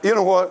 you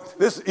know what?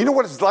 You know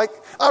what it's like?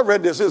 I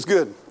read this. It's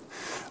good.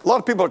 A lot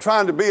of people are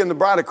trying to be in the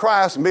bride of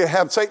Christ and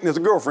have Satan as a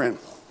girlfriend.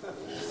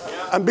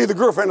 And be the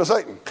girlfriend of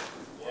Satan.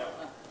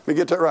 Let me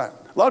get that right.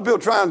 A lot of people are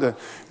trying to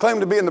claim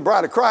to be in the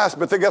bride of Christ,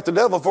 but they got the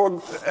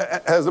devil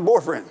as the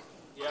boyfriend.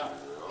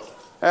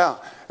 Yeah.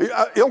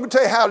 I'm going to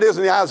tell you how it is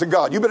in the eyes of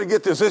God. You better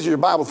get this. This is your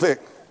Bible thick.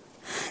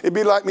 It'd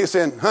be like me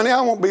saying, honey,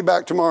 I won't be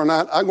back tomorrow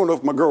night. I'm going over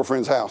to my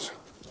girlfriend's house.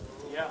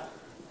 Yeah.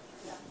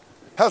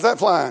 How's that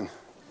flying?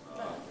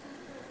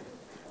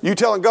 You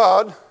telling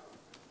God,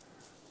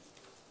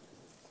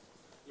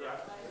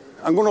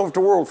 I'm going over to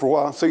the world for a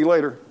while. See you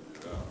later.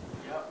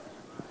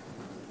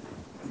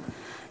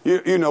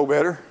 You know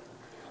better,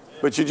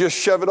 but you just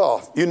shove it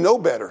off. You know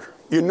better.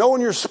 You know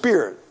in your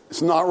spirit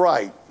it's not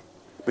right,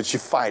 but you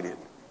fight it.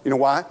 You know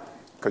why?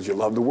 Because you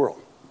love the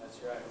world. That's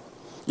right.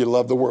 You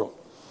love the world.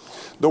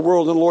 The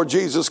world and the Lord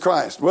Jesus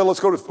Christ. Well,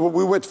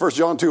 we went to 1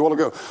 John 2 a while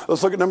ago.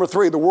 Let's look at number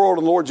 3, the world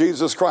and the Lord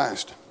Jesus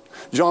Christ.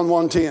 John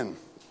 1:10.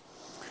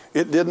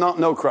 It did not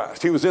know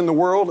Christ. He was in the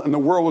world, and the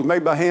world was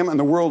made by Him, and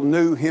the world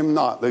knew Him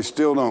not. They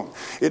still don't.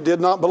 It did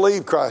not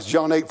believe Christ.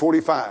 John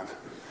 8:45.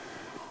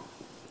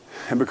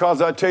 And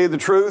because I tell you the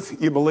truth,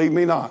 you believe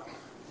me not.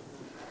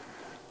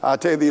 I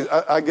tell you,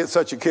 I get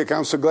such a kick.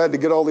 I'm so glad to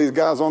get all these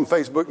guys on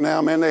Facebook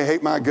now. Man, they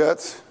hate my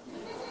guts.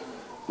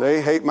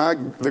 They hate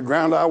the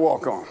ground I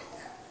walk on.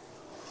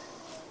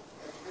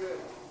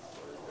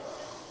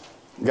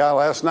 Guy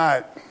last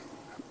night,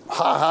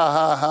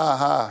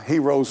 he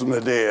rose from the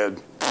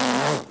dead.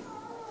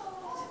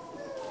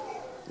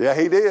 Yeah,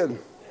 he did.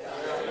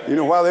 You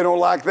know why they don't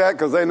like that?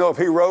 Because they know if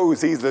he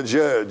rose, he's the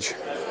judge.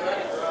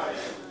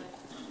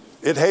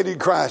 It hated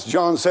Christ.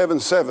 John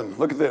 7:7.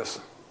 Look at this.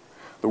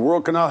 The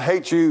world cannot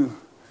hate you,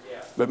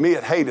 but me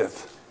it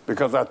hateth,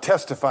 because I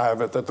testify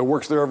of it that the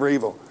works thereof are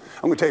evil.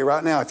 I'm going to tell you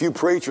right now, if you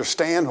preach or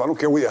stand, I don't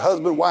care where you're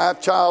husband,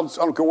 wife, child,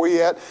 I don't care where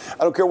you're at,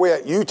 I don't care where you're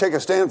at, you take a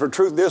stand for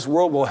truth, this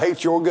world will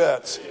hate your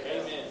guts.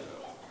 Amen.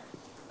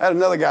 I had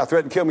another guy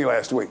threaten to kill me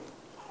last week.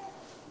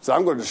 So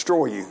I'm going to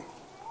destroy you.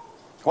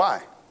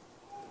 Why?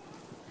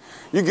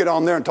 You get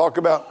on there and talk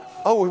about,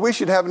 oh, we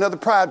should have another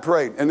pride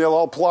parade, and they'll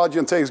all applaud you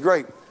and say it's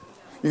great.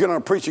 You get on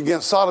and preach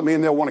against sodomy,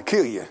 and they'll want to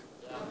kill you.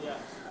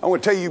 I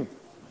want to tell you,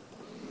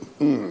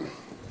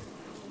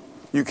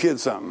 you kid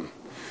something.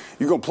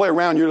 You're going to play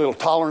around your little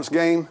tolerance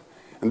game,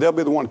 And they'll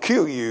be the one to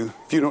kill you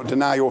if you don't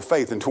deny your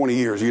faith in 20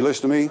 years. You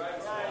listen to me?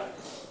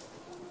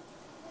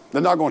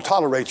 They're not going to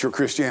tolerate your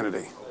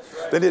Christianity.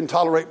 They didn't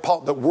tolerate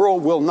Paul. The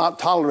world will not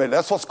tolerate it.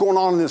 That's what's going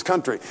on in this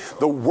country.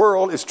 The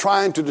world is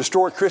trying to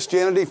destroy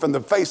Christianity from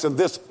the face of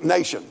this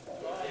nation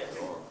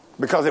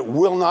because it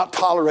will not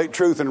tolerate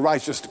truth and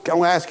righteousness. I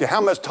want to ask you,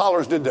 how much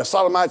tolerance did the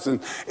Sodomites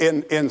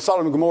in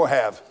Sodom and Gomorrah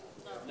have?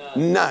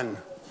 None.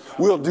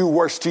 We'll do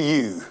worse to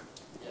you.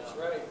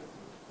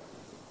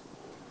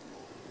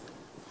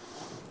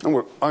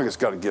 I just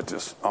got to get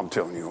this. I'm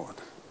telling you what.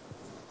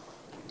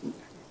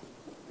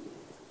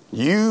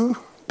 You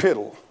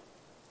piddle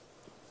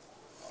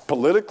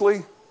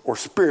politically or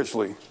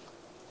spiritually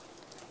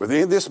with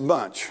any of this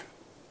bunch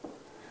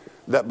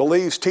that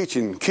believes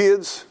teaching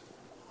kids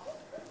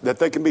that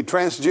they can be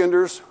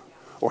transgenders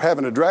or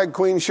having a drag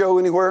queen show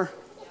anywhere,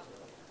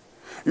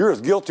 you're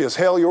as guilty as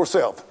hell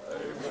yourself.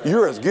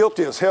 You're as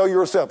guilty as hell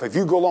yourself if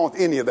you go along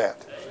with any of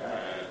that.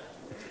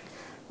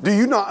 Do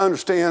you not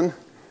understand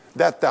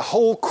that the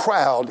whole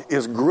crowd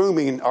is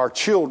grooming our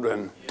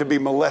children to be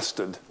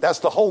molested? That's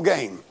the whole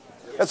game.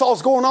 That's all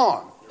that's going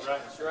on.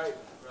 That's right.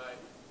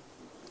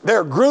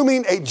 They're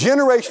grooming a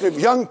generation of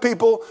young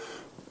people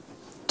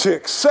to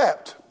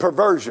accept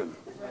perversion.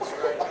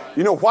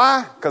 You know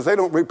why? Because they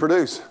don't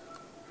reproduce.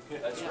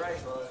 That's right.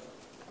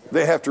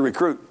 They have to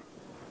recruit.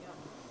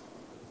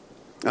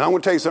 And I'm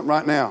going to tell you something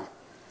right now.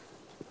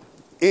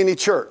 Any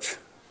church,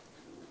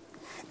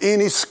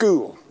 any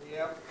school,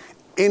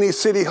 any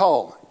city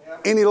hall,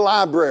 any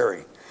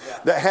library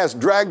that has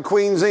drag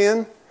queens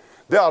in,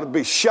 they ought to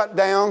be shut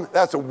down.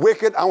 That's a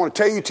wicked. I want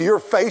to tell you to your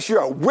face,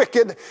 you're a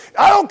wicked.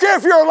 I don't care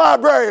if you're a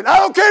librarian. I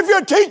don't care if you're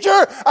a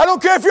teacher. I don't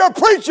care if you're a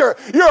preacher.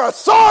 You're a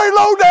sorry,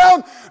 low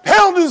down,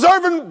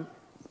 hell-deserving,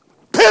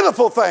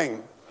 pitiful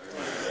thing.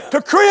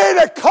 To create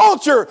a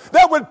culture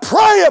that would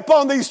prey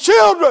upon these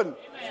children.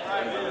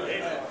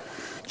 Amen.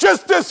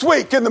 Just this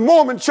week in the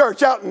Mormon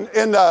church out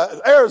in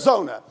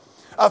Arizona,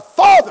 a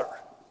father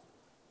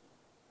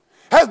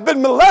has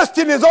been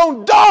molesting his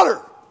own daughter,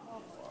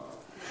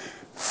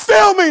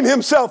 filming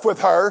himself with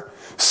her,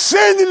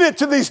 sending it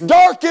to these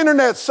dark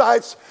internet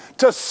sites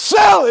to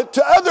sell it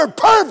to other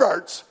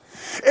perverts.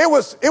 It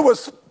was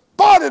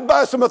spotted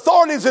by some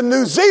authorities in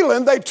New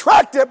Zealand. They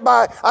tracked it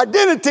by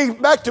identity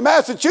back to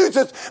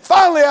Massachusetts,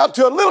 finally out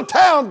to a little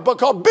town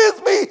called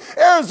Bisbee,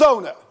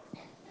 Arizona.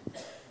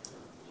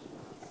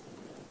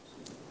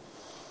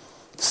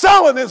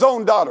 Selling his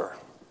own daughter.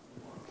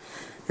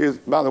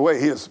 By the way,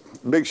 he is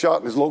a big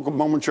shot in his local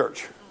Mormon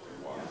church.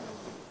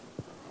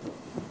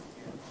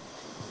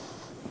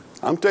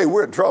 I'm telling you,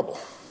 we're in trouble.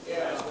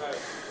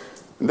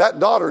 And that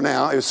daughter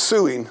now is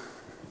suing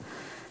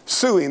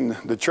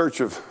the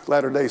Church of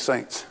Latter-day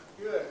Saints.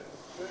 Good.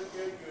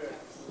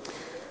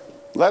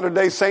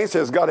 Latter-day Saints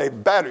has got a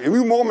battery.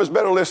 You Mormons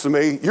better listen to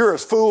me. You're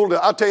as fooled.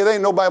 I'll tell you, there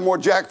ain't nobody more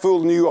jack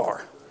fooled than you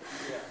are.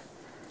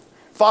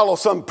 Follow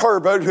some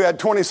pervert who had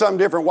 20-some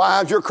different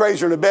wives. You're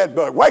crazier than a bed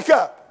bug. Wake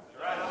up.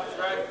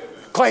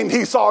 Claimed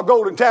he saw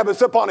golden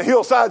tablets up on a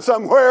hillside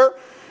somewhere.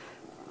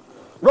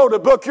 Wrote a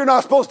book you're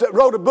not supposed to.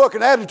 Wrote a book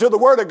and added to the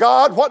Word of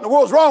God. What in the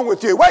world's wrong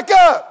with you? Wake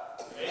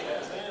up.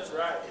 Amen. That's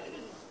right.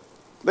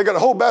 They got a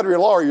whole battery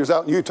of lawyers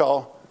out in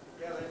Utah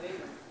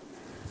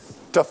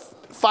to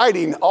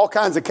fighting all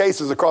kinds of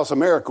cases across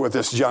America with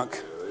this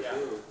junk.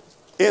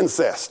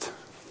 Incest.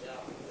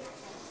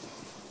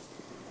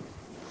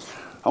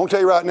 I want to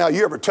tell you right now,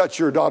 you ever touch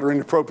your daughter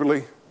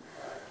inappropriately?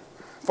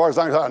 As far as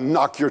I'm concerned, I'll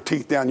knock your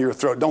teeth down your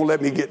throat. Don't let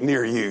me get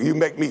near you. You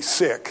make me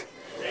sick.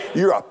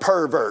 You're a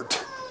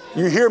pervert.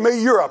 You hear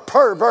me? You're a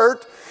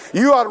pervert.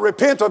 You ought to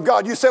repent of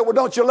God. You say, well,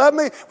 don't you love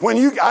me?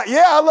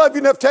 I love you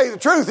enough to tell you the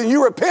truth, and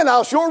you repent,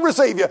 I'll sure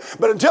receive you.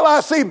 But until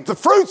I see the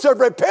fruits of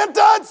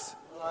repentance,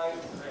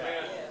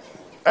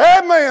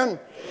 amen.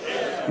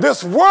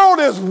 This world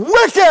is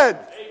wicked.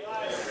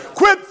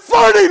 Quit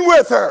flirting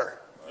with her.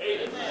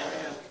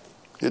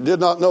 It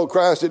did not know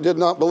Christ. It did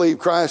not believe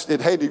Christ.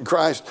 It hated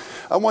Christ.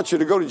 I want you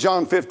to go to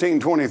John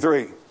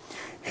 15:23.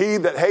 He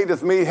that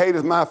hateth me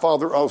hateth my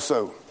Father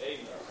also.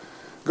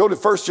 Go to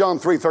 1 John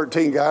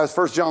 3:13, guys.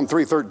 1 John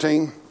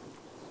 3:13.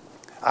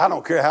 I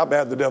don't care how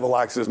bad the devil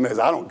likes this mess.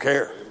 I don't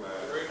care.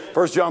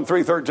 1 John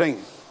 3:13.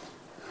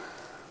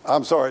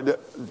 I'm sorry.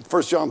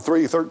 1 John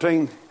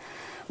 3:13.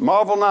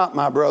 Marvel not,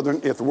 my brethren,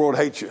 if the world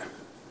hates you.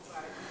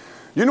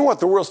 You know what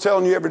the world's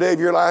telling you every day of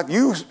your life?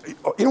 You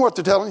know what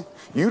they're telling you?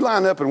 You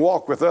line up and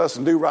walk with us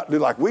and do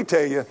like we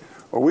tell you,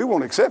 or we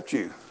won't accept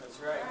you. That's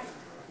right.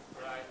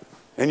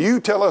 And you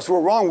tell us we're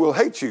wrong, we'll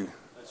hate you.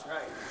 That's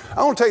right.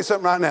 I want to tell you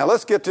something right now.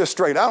 Let's get this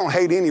straight. I don't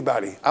hate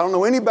anybody. I don't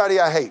know anybody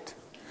I hate.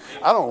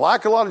 I don't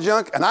like a lot of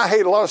junk, and I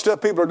hate a lot of stuff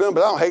people are doing,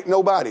 but I don't hate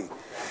nobody.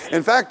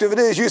 In fact, if it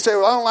is, you say,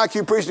 well, I don't like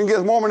you preaching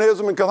against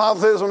Mormonism and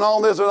Catholicism and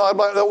all this.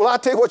 Well, I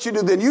tell you what you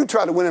do, then you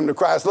try to win them to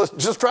Christ. Let's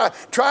just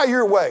try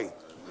your way.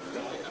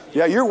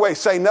 Yeah, your way,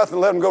 say nothing,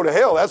 let them go to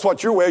hell. That's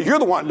what your way is. You're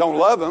the one that don't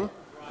love them.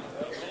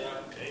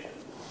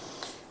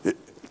 It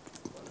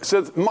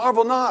says,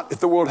 marvel not if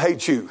the world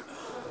hates you.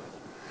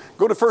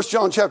 Go to 1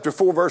 John chapter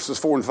 4, verses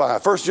 4 and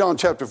 5. 1 John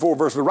chapter 4,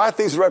 verses. Write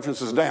these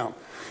references down.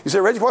 You say,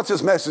 Reggie, what's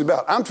this message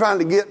about? I'm trying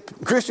to get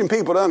Christian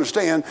people to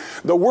understand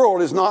the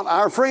world is not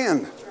our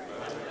friend.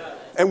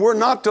 And we're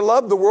not to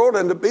love the world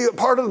and to be a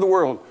part of the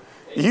world.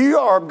 You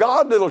are of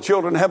God, little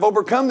children, have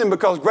overcome them,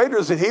 because greater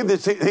is he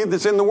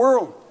that's in the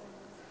world.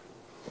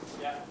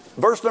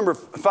 Verse number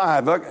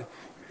 5.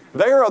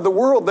 They are of the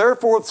world,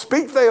 therefore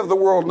speak they of the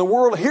world, and the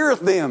world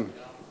heareth them.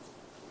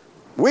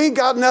 We ain't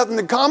got nothing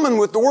in common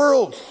with the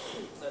world.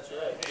 That's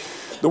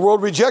right. The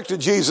world rejected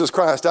Jesus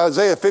Christ.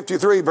 Isaiah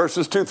 53,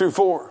 verses 2 through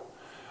 4.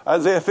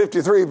 Isaiah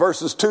 53,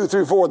 verses 2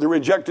 through 4. They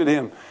rejected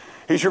him.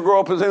 He shall grow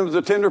up as him as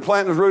a tender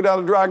plant, and his root out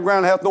of dry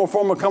ground, hath no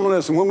form of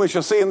comeliness. And when we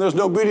shall see him, there's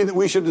no beauty that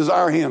we should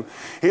desire him.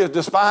 He is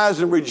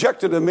despised and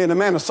rejected of men, a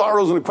man of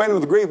sorrows and acquainted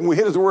with grief. And we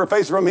hid his word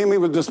face from him. He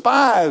was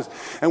despised,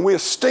 and we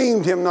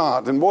esteemed him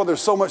not. And boy,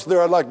 there's so much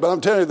there I'd like, but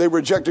I'm telling you, they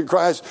rejected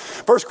Christ.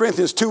 1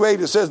 Corinthians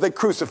 2:8, it says they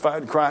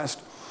crucified Christ,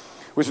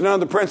 which none of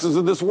the princes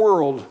of this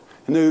world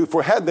knew.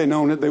 For had they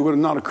known it, they would have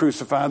not have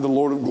crucified the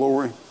Lord of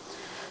glory.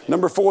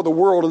 Number 4, the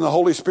world and the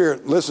Holy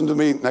Spirit. Listen to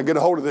me. Now get a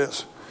hold of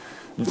this.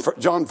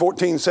 John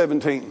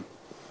 14:17.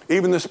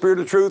 Even the Spirit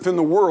of truth in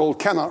the world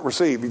cannot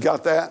receive. You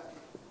got that?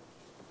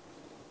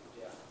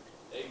 Yeah.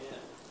 Amen.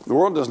 The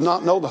world does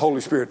not know the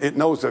Holy Spirit. It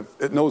knows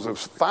a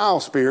foul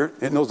spirit.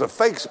 It knows a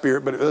fake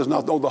spirit, but it does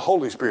not know the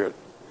Holy Spirit.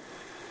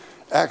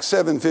 Acts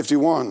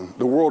 7:51.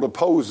 The world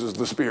opposes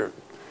the Spirit.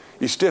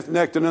 You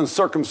stiff-necked and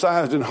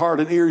uncircumcised in heart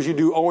and ears, you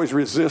do always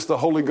resist the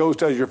Holy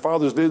Ghost as your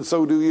fathers did,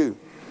 so do you.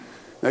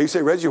 Now you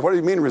say, Reggie, what do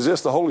you mean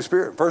resist the Holy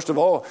Spirit? First of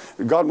all,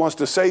 God wants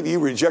to save you,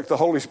 reject the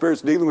Holy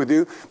Spirit's dealing with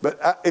you.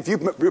 But if you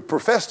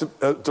profess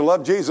to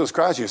love Jesus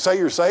Christ, you say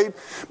you're saved.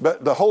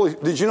 But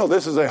did you know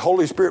this is a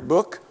Holy Spirit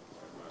book?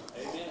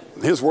 Amen.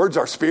 His words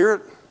are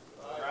spirit.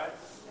 Right.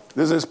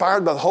 This is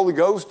inspired by the Holy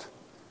Ghost.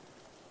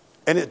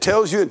 And it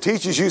tells you and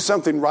teaches you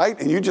something right,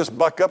 and you just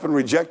buck up and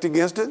reject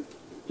against it?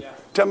 Yeah.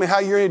 Tell me how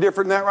you're any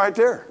different than that right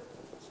there.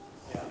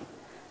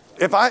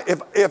 If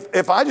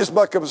I just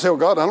buck up and say, oh,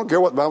 God, I don't care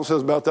what the Bible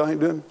says about that, I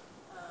ain't doing.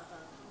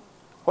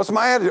 What's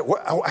my attitude?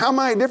 How am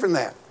I different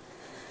than that?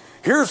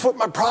 Here's what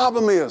my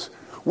problem is.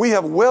 We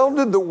have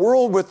welded the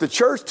world with the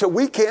church till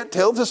we can't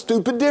tell the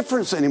stupid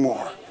difference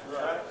anymore.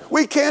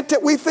 We can't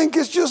we think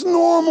it's just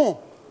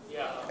normal.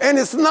 And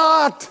it's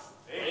not.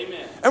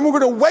 Amen. And we're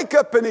going to wake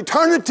up in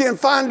eternity and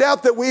find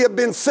out that we have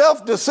been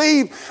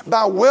self-deceived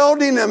by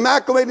welding and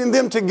amalgamating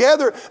them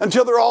together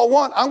until they're all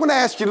one. I'm going to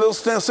ask you a little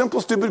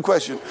simple, stupid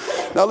question.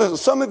 Now listen,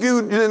 some of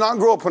you did not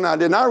grow up when I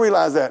did, and I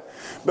realize that.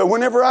 But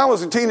whenever I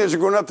was a teenager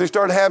growing up, they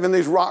started having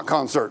these rock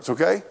concerts,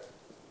 okay?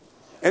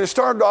 And it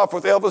started off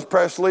with Elvis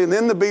Presley and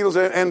then the Beatles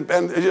and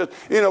just,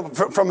 you know,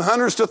 from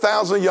hundreds to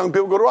thousands of young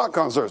people go to rock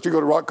concerts. You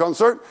go to a rock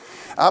concert.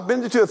 I've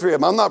been to 2 or 3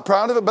 of them. I'm not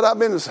proud of it, but I've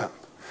been to some.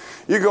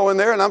 You go in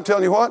there, and I'm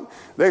telling you what,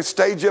 they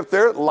stage up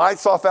there,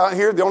 lights off out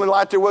here. The only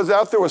light there was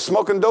out there was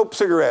smoking dope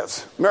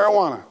cigarettes,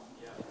 marijuana.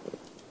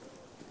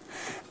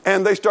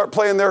 And they start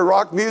playing their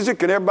rock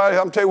music, and everybody,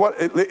 I'm telling you what,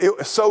 it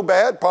was so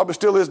bad, probably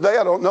still this day,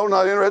 I don't know,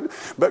 not interested,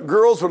 but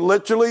girls would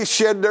literally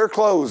shed their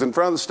clothes in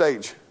front of the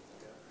stage.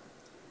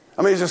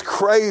 I mean, it's just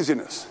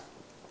craziness.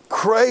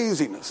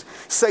 Craziness.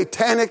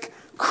 Satanic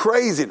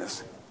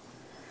craziness.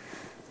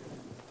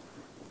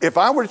 If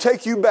I were to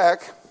take you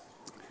back,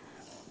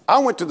 I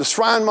went to the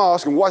Shrine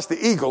Mosque and watched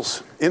the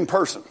Eagles in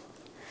person.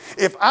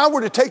 If I were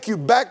to take you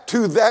back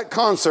to that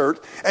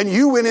concert and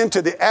you went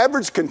into the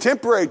average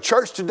contemporary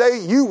church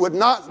today, you would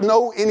not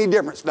know any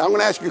difference. Now I'm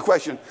going to ask you a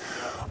question.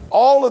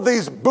 All of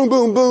these boom,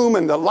 boom, boom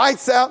and the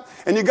lights out,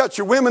 and you got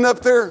your women up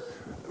there,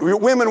 your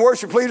women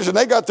worship leaders, and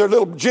they got their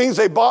little jeans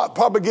they bought,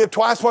 probably give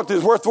twice what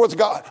it's worth. What's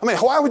God? I mean,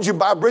 why would you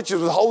buy breeches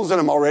with holes in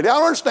them already? I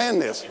don't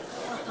understand this.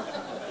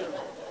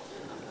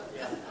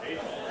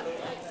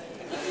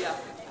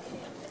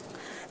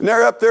 And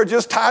they're up there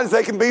just tight as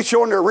they can be,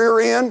 showing their rear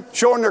end,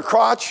 showing their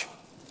crotch.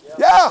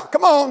 Yeah,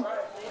 come on.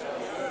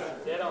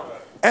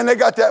 And they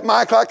got that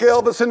mic like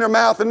Elvis in their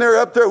mouth, and they're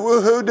up there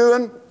woohoo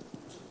doing.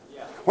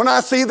 When I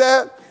see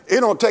that,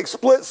 it don't take a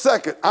split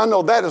second. I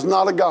know that is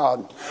not a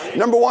God.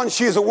 Number one,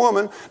 she's a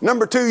woman.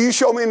 Number two, you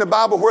show me in the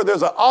Bible where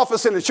there's an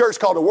office in the church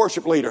called a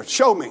worship leader.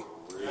 Show me.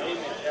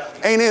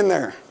 Ain't in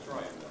there.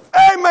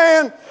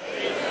 Amen.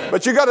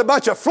 But you got a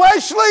bunch of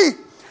fleshly,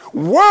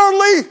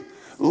 worldly,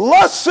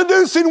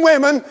 lust-seducing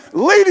women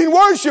leading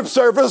worship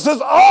services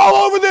all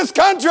over this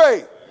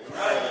country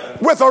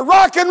with a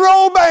rock and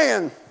roll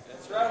band.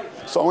 That's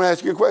right. So I want to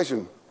ask you a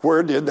question.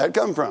 Where did that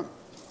come from?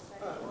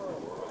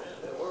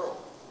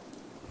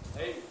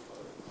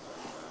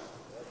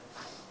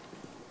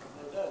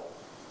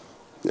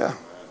 Yeah.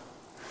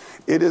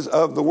 It is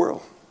of the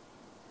world.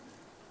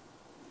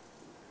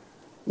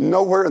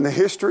 Nowhere in the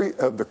history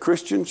of the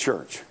Christian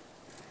church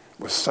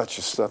was such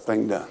a stuff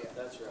thing done.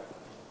 That's right.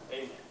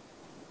 Amen.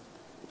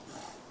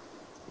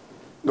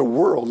 The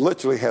world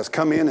literally has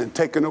come in and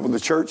taken over the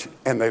church,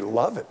 and they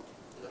love it.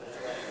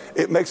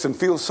 It makes them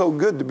feel so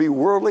good to be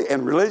worldly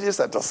and religious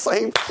at the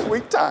same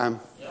sweet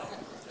time.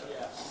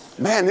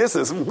 Man, this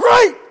is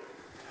great.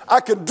 I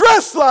could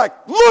dress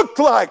like, look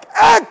like,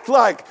 act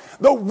like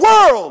the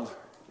world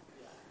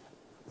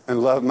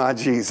and love my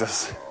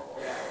Jesus.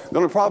 The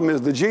only problem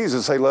is the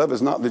Jesus they love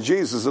is not the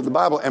Jesus of the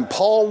Bible. And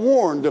Paul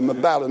warned them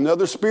about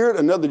another spirit,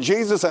 another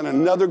Jesus, and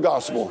another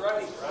gospel.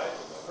 Right.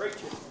 Preach it.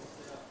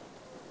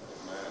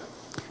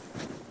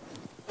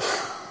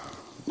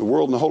 The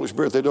world and the Holy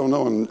Spirit, they don't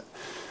know him.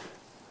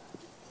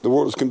 The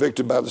world is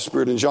convicted by the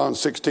Spirit in John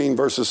 16,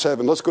 verses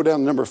 7. Let's go down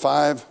to number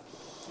 5.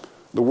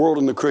 The world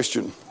and the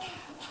Christian.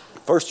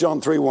 1 John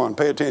 3:1.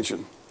 Pay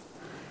attention.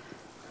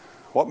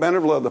 What manner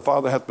of love the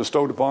Father hath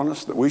bestowed upon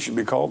us, that we should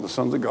be called the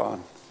sons of God.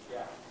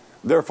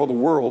 Therefore the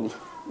world,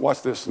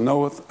 watch this,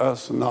 knoweth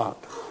us not,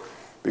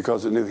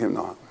 because it knew him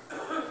not.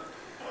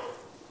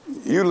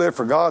 You live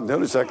for God,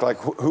 they'll just act like,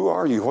 who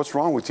are you? What's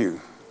wrong with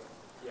you?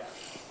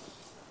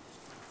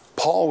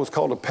 Paul was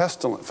called a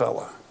pestilent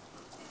fellow.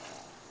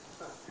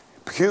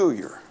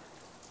 Peculiar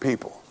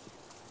people.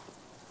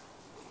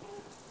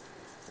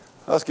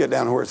 Let's get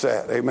down to where it's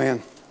at.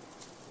 Amen.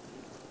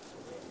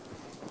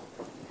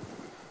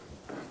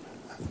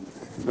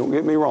 Don't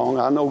get me wrong.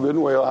 I know good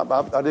and well.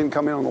 I didn't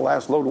come in on the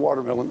last load of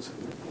watermelons,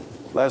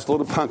 last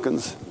load of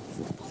pumpkins,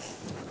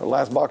 or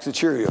last box of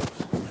Cheerios.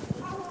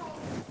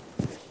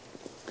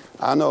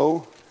 I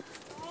know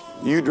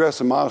you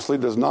dressing modestly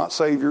does not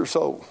save your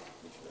soul.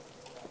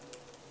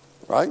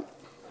 Right?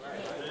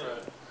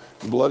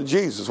 The blood of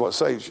Jesus is what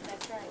saves you.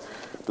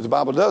 But the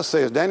Bible does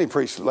say, as Danny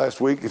preached last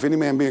week, if any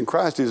man be in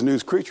Christ, he is a new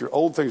creature.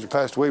 Old things are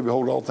passed away.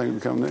 Behold, all things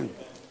become new.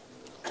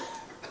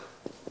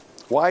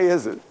 Why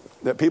is it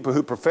that people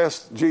who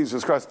profess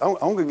Jesus Christ, I'm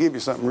going to give you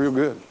something real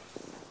good.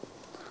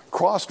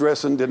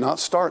 Cross-dressing did not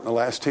start in the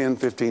last 10,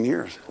 15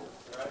 years.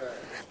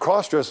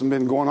 Cross-dressing has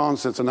been going on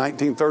since the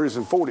 1930s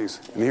and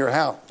 40s. And hear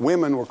how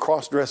women were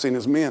cross-dressing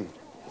as men.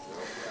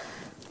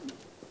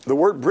 The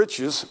word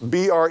breeches,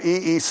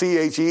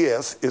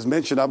 B-R-E-E-C-H-E-S, is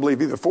mentioned, I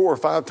believe, either 4 or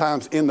 5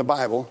 times in the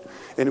Bible.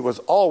 And it was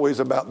always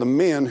about the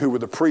men who were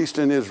the priests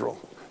in Israel.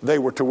 They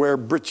were to wear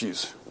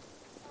breeches.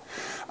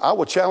 I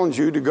will challenge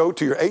you to go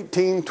to your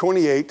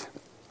 1828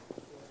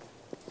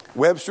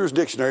 Webster's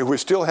Dictionary,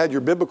 which still had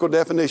your biblical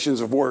definitions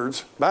of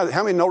words.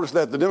 How many noticed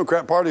that the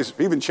Democrat Party is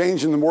even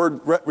changing the word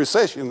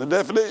recession, the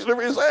definition of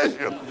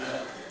recession?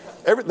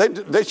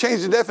 They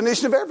changed the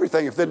definition of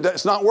everything. If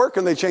it's not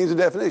working, they change the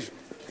definition.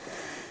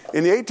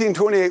 In the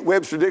 1828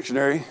 Webster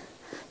Dictionary,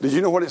 did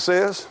you know what it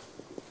says?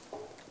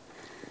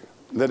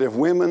 That if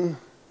women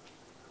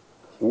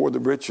wore the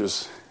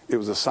breeches, it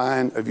was a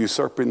sign of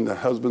usurping the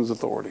husband's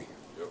authority.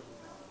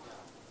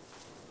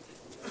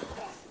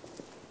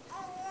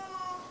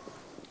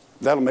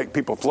 That'll make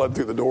people flood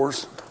through the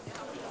doors.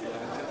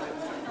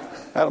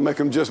 That'll make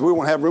them we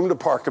won't have room to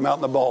park them out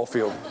in the ball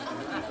field.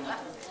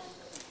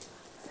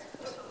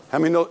 How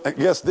many know,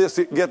 get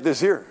this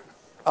here.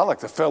 I like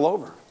to fell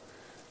over.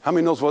 How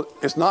many knows what,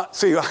 it's not,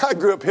 see, I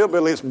grew up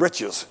hillbilly, it's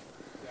breeches.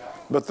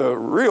 But the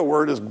real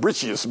word is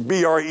breeches,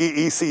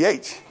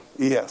 B-R-E-E-C-H-E-S.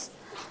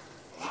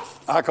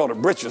 I called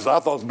it breeches. I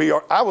thought it was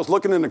B-R. I was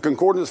looking in the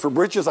concordance for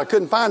breeches. I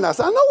couldn't find it. I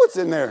said, I know what's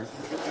in there.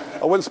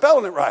 I wasn't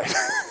spelling it right.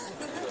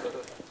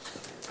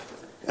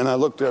 And I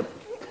looked up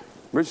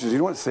breeches. You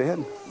know what it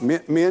said?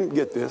 Men,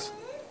 get this.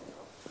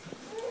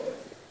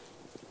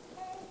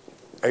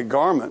 A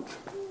garment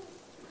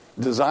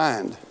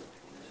designed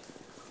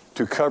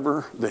to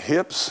cover the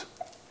hips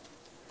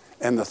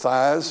and the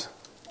thighs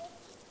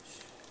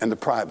and the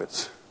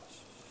privates.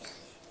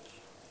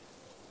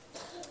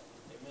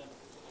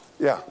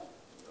 Yeah.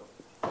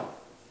 And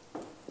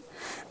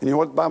you know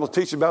what the Bible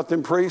teaches about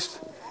them priests?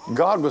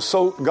 God was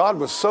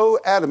so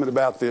adamant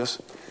about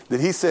this that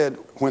he said,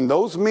 when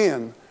those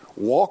men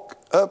walk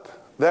up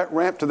that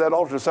ramp to that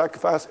altar of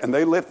sacrifice and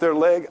they lift their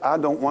leg, I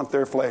don't want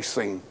their flesh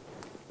seen.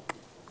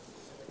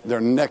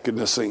 Their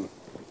nakedness seen.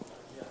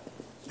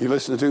 You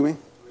listening to me?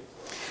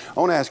 I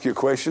want to ask you a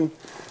question.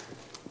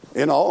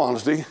 In all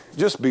honesty,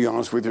 just be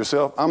honest with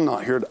yourself. I'm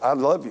not here I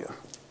love you,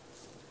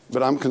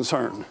 but I'm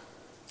concerned.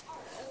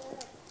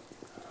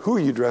 Who are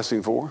you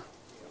dressing for?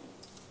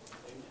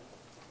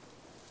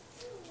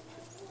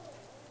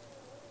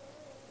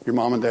 Your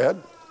mom and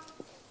dad?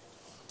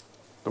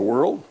 The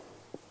world?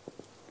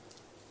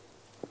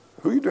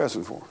 Who are you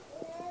dressing for?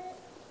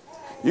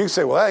 You can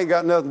say, well, that ain't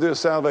got nothing to do with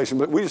salvation,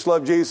 but we just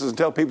love Jesus and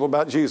tell people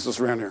about Jesus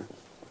around here.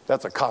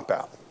 That's a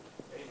cop-out.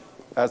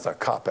 That's a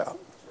cop-out.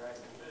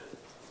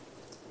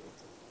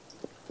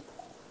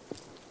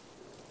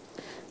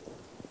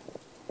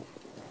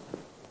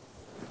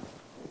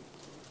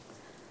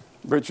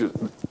 Breeches.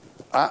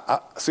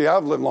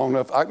 I've lived long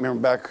enough. I can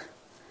remember back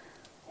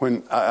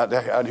when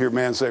I'd hear a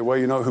man say, well,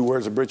 you know who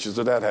wears the breeches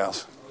at that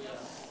house?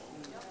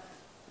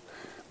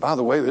 By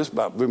the way, this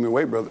about blew me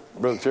away, Brother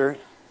Terry.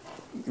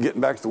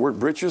 Getting back to the word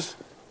breeches,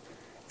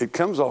 it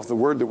comes off the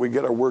word that we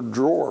get our word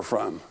drawer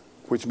from,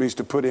 which means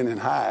to put in and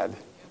hide.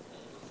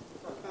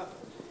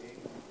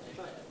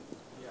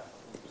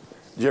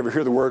 Did you ever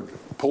hear the word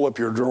pull up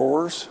your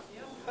drawers?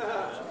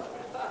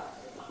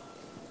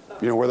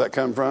 You know where that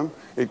come from?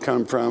 It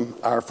come from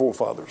our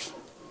forefathers.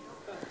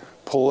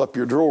 Pull up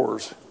your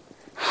drawers.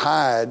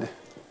 Hide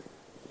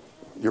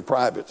your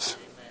privates.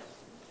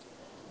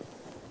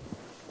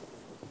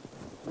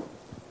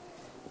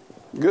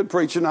 Good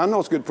preaching. I know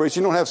it's good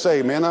preaching. You don't have to say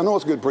amen. I know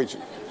it's good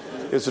preaching.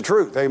 It's the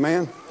truth.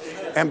 Amen.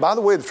 And by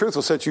the way, the truth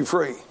will set you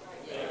free.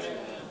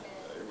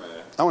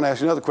 I want to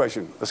ask you another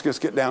question. Let's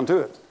just get down to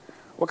it.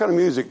 What kind of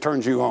music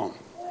turns you on?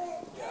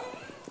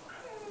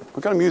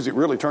 What kind of music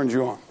really turns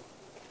you on?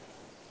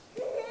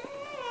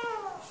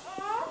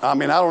 I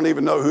mean, I don't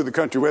even know who the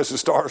country western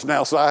star is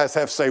now, so I have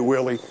to say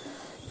Willie.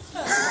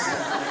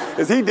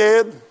 Is he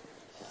dead?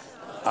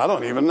 I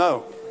don't even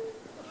know.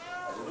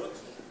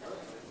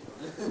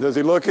 Does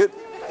he look it?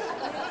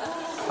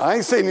 I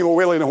ain't seen him with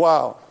Willie in a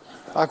while.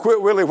 I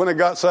quit Willie when I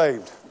got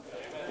saved.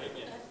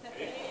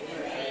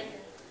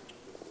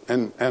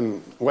 And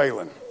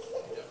Waylon.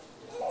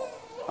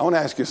 I want to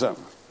ask you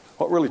something.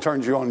 What really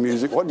turns you on in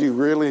music? What do you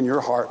really in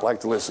your heart like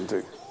to listen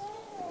to?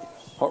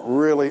 What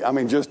really, I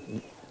mean, just,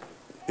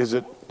 is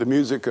it the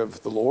music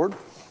of the Lord?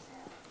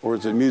 Or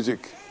is it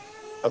music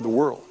of the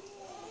world?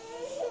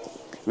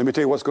 Let me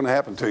tell you what's going to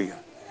happen to you.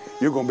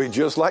 You're going to be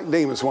just like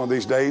Demas one of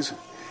these days.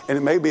 And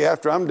it may be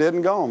after I'm dead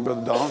and gone,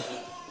 Brother Don.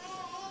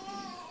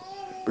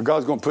 But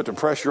God's going to put the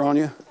pressure on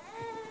you.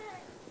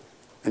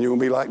 And you're going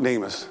to be like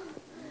Demas.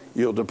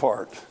 You'll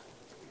depart.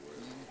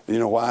 And you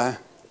know why?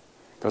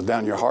 Because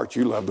down in your heart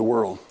you love the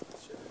world.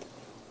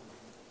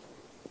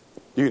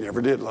 You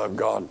never did love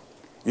God.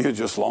 You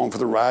just longed for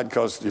the ride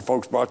because your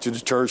folks brought you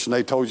to church and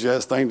they told you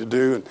that's the thing to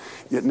do. And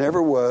it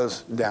never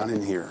was down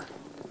in here.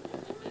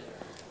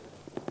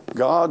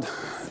 God,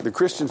 the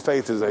Christian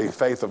faith is a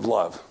faith of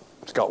love.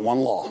 It's got one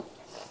law.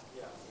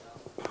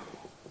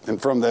 And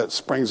from that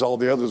springs all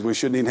the others we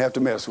shouldn't even have to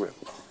mess with.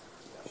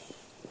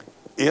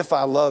 If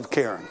I love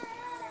Karen,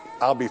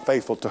 I'll be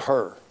faithful to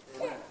her,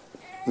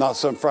 not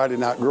some Friday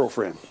night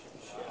girlfriend.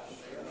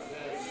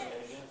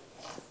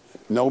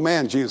 No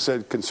man, Jesus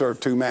said, can serve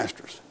two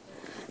masters.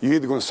 You're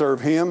either going to serve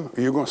him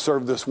or you're going to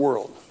serve this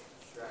world.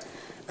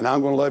 And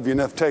I'm going to love you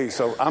enough to tell you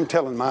so. I'm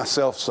telling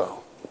myself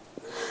so.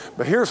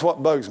 But here's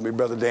what bugs me,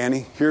 Brother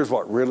Danny. Here's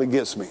what really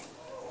gets me.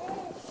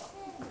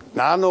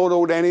 Now, I know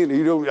old Danny. I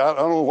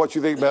don't know what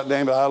you think about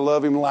Danny, but I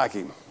love him and like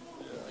him.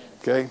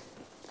 Okay?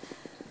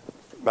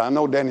 But I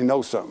know Danny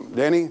knows something.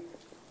 Danny,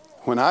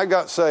 when I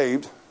got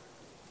saved,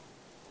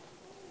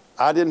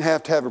 I didn't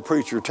have to have a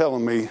preacher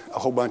telling me a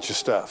whole bunch of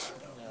stuff.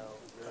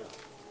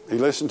 You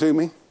listen to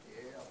me?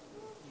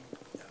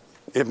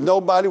 If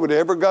nobody would have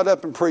ever got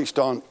up and preached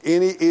on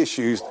any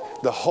issues,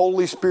 the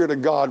Holy Spirit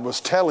of God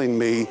was telling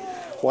me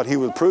what he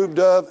approved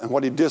of and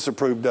what he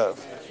disapproved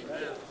of.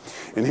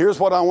 And here's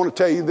what I want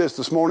to tell you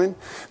this morning,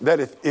 that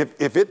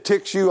if it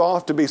ticks you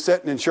off to be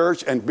sitting in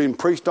church and being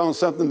preached on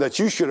something that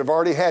you should have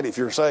already had if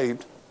you're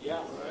saved.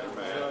 Yeah.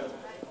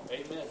 Amen.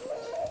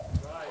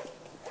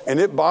 And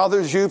it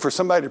bothers you for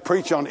somebody to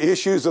preach on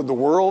issues of the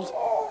world,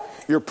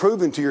 you're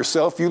proving to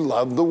yourself you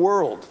love the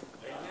world.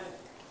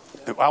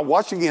 And I'll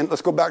watch again.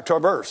 Let's go back to our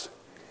verse.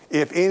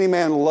 If any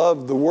man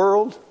love the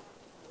world,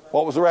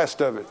 what was the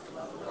rest of it?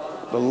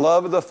 The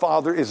love of the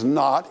Father is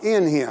not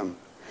in him.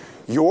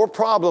 Your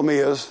problem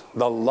is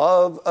the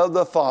love of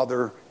the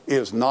Father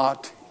is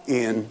not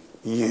in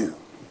you.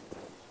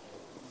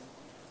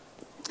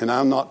 And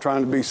I'm not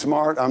trying to be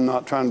smart. I'm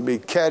not trying to be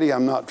catty.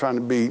 I'm not trying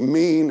to be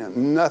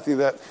mean. Nothing of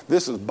that.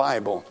 This is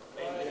Bible.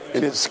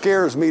 And it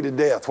scares me to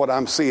death what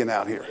I'm seeing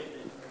out here.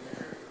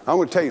 I'm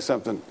going to tell you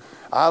something.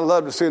 I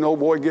love to see an old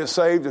boy get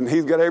saved and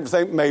he's got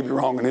everything maybe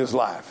wrong in his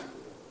life.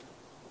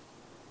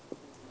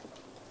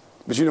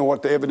 But you know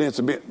what the evidence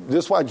of it?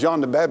 This is why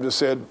John the Baptist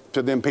said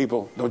to them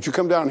people, don't you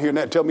come down here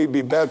and tell me to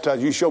be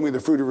baptized. You show me the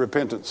fruit of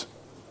repentance.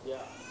 Yeah.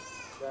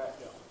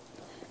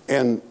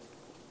 And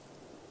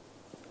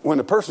when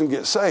a person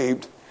gets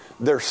saved,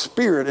 their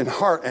spirit and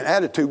heart and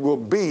attitude will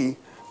be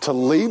to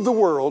leave the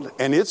world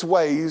and its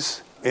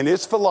ways and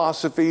its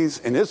philosophies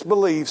and its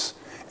beliefs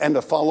and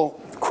to follow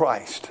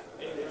Christ.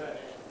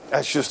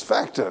 That's just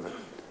fact of it.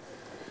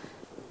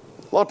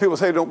 A lot of people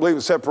say they don't believe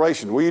in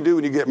separation. Well, you do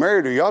when you get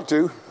married, or you ought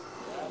to.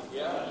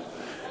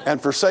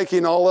 And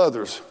forsaking all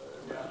others.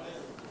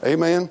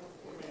 Amen.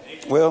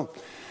 Well,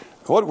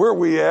 where are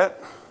we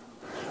at?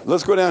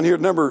 Let's go down here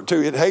to number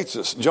 2. It hates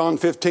us. John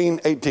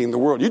 15:18. The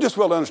world. You just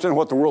well understand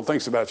what the world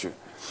thinks about you.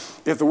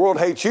 If the world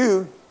hates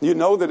you, you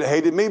know that it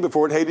hated me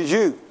before it hated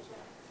you.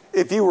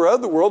 If you were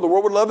of the world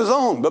would love his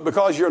own. But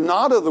because you're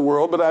not of the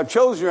world, but I've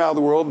chosen you out of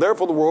the world,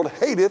 therefore the world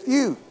hateth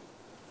you.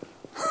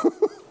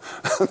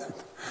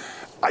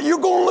 You're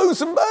going to lose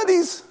some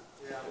buddies.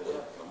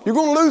 You're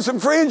going to lose some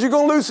friends. You're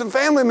going to lose some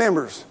family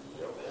members.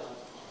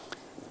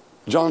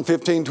 John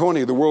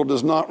 15:20. The world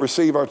does not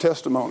receive our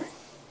testimony.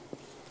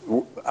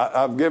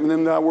 I've given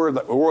them that word.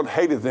 The world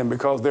hated them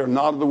because they're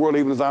not of the world,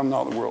 even as I'm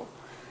not of the world.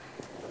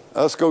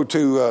 Let's go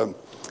to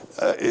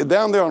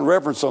down there on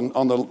reference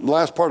on the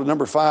last part of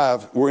number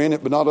 5. We're in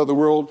it, but not of the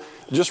world.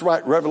 Just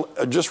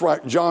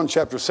write John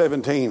chapter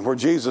 17, where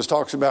Jesus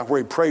talks about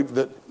where he prayed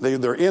that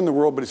they're in the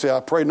world, but he said, I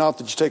pray not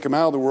that you take them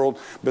out of the world,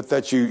 but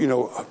that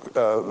you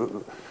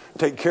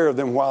take care of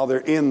them while they're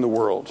in the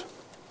world.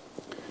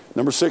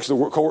 Number 6, the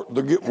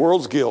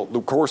world's guilt.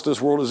 Of course, this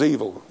world is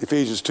evil.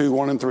 Ephesians 2,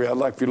 1 and 3. I'd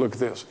like for you to look at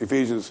this.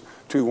 Ephesians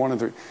 2, 1 and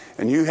 3.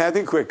 And you hath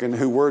he quickened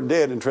who were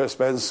dead in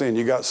trespass and sin.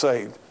 You got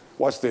saved.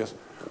 Watch this.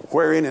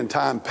 Wherein in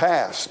time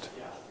past,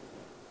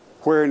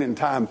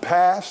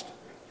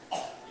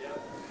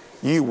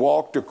 ye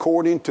walked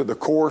according to the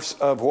course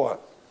of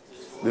what?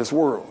 This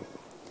world.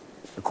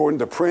 According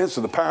to the prince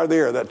of the power of the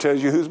air. That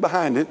tells you who's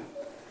behind it.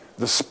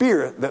 The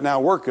spirit that now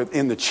worketh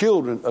in the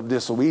children of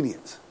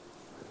disobedience.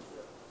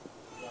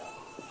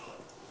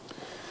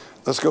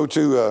 Let's go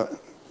to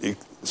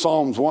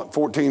Psalms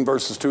 114,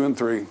 verses 2 and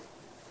 3.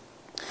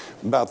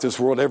 About this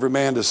world, every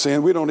man does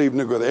sin. We don't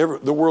even go there.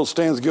 The world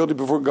stands guilty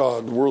before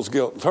God. The world's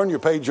guilt. Turn your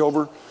page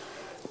over.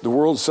 The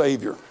world's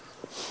Savior.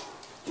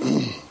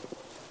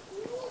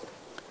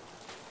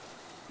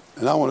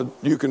 And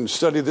you can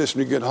study this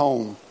when you get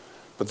home.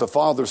 But the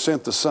Father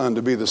sent the Son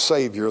to be the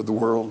Savior of the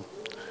world.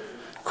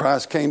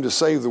 Christ came to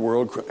save the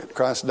world.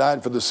 Christ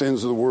died for the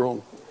sins of the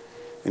world.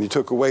 And he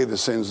took away the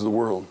sins of the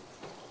world.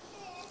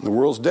 The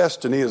world's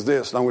destiny is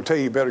this. And I'm going to tell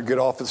you, you better get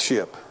off the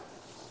ship.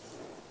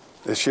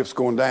 This ship's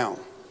going down.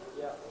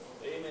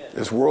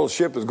 This world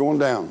ship is going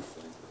down.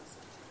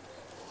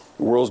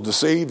 The world's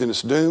deceived and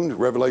it's doomed.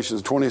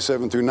 Revelations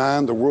 27 through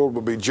 9. The world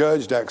will be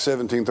judged. Acts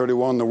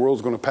 17:31. The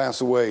world's going to pass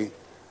away.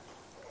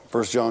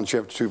 1 John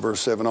chapter 2,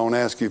 verse 7. I want to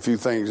ask you a few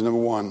things. Number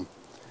 1.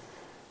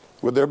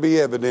 Would there be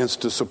evidence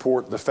to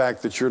support the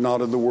fact that you're not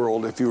in the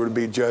world if you were to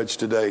be judged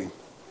today?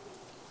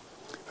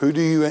 Who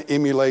do you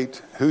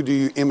emulate? Who do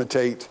you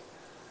imitate?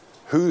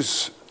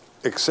 Whose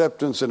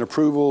acceptance and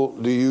approval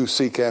do you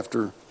seek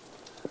after?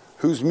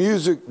 Whose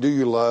music do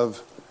you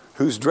love?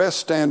 Whose dress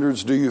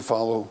standards do you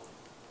follow?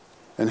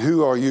 And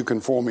who are you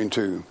conforming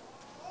to?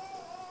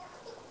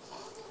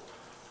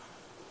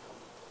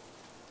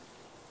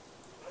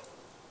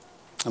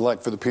 I'd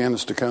like for the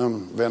pianist to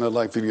come. Van, I'd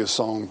like for you to get a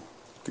song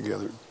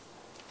together.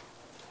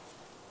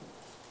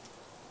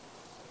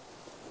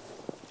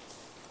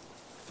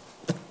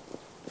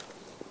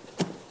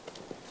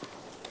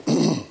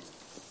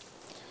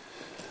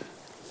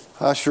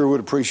 I sure would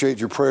appreciate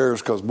your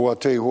prayers because, boy, I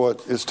tell you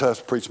what, it's tough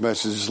to preach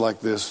messages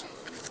like this.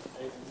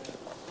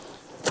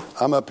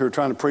 I'm up here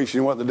trying to preach.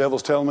 You know what the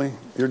devil's telling me?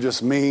 You're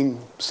just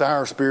mean,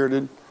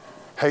 sour-spirited,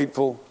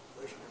 hateful.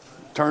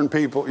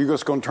 You're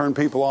just going to turn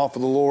people off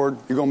of the Lord.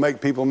 You're going to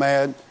make people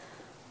mad.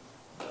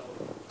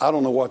 I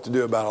don't know what to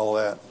do about all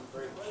that.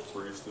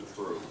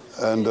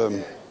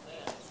 And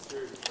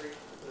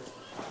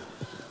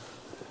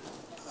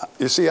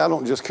you see, I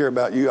don't just care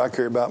about you. I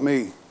care about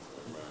me.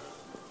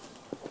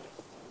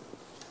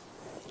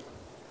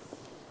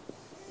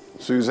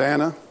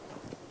 Susanna,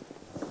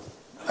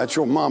 that's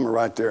your mama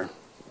right there.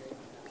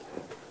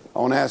 I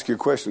want to ask you a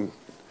question.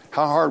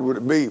 How hard would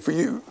it be for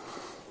you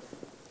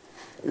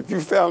if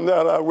you found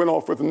out I went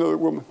off with another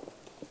woman?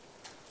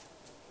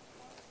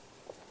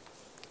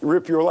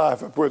 Rip your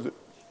life up with it.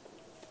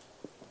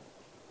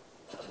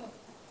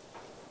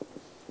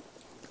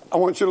 I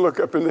want you to look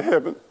up into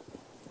heaven.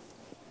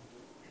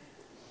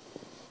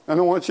 And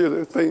I want you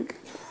to think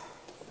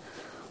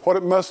what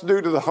it must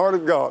do to the heart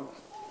of God.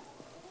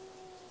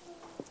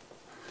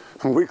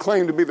 And we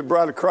claim to be the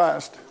bride of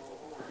Christ,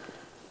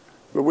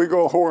 but we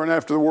go whoring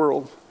after the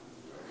world.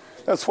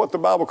 That's what the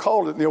Bible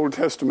called it in the Old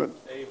Testament.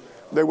 Amen.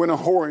 They went a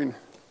whoring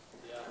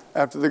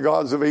after the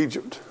gods of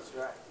Egypt.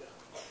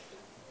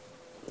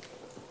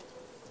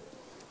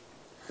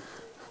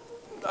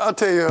 I'll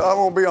tell you, I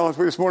won't be honest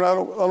with you this morning. I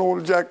don't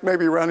want to jack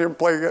maybe around here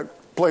and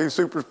play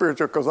super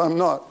spiritual because I'm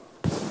not.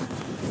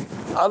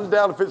 I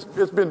doubt if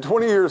it's been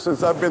 20 years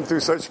since I've been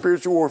through such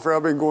spiritual warfare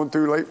I've been going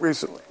through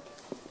recently.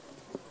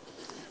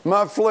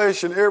 My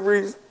flesh and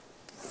every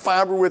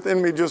fiber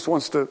within me just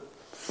wants to,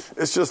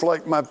 it's just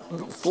like my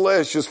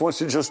flesh just wants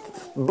to just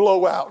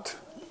blow out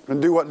and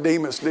do what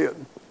Demas did.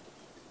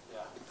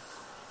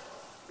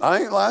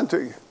 I ain't lying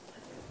to you.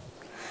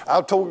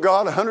 I've told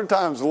God 100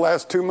 times the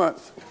last 2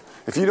 months,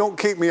 if you don't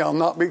keep me, I'll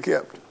not be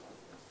kept.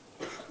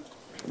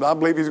 But I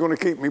believe he's going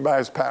to keep me by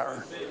his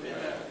power.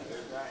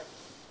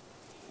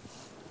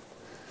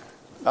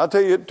 I'll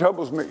tell you, it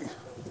troubles me.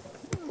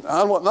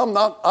 I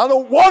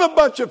don't want a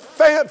bunch of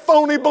fat,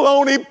 phony,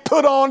 baloney,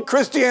 put on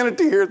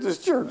Christianity here at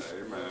this church.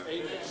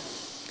 Amen.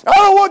 I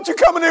don't want you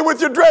coming in with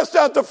your dress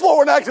down to the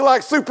floor and acting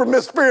like super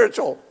Miss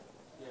Spiritual.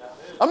 Yeah.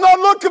 I'm not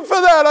looking for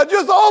that.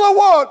 All I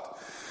want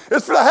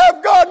is to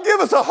have God give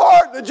us a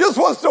heart that just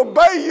wants to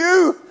obey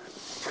you,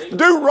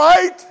 do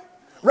right,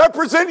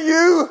 represent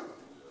you.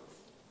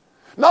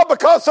 Not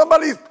because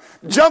somebody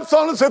jumps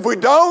on us if we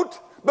don't,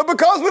 but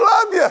because we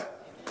love you.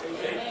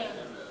 Amen.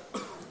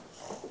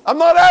 I'm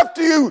not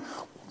after you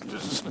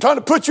trying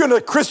to put you in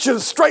a Christian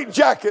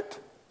straitjacket.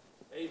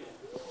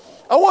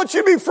 I want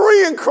you to be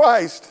free in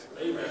Christ.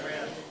 Amen.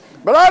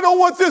 But I don't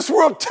want this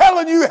world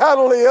telling you how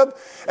to live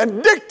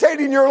and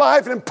dictating your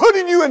life and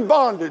putting you in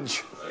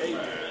bondage.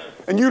 Amen.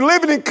 And you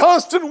living in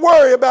constant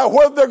worry about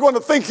whether they're going to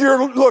think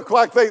you look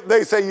like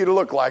they say you to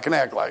look like and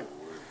act like.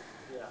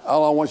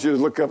 All I want you to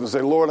look up and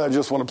say, Lord, I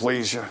just want to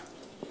please you.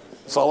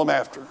 That's all I'm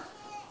after.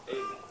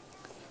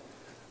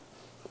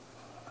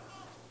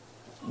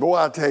 Boy,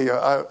 I tell you,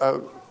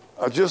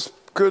 I just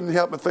couldn't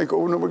help but think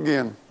over and over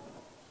again.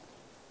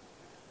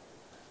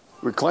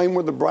 We claim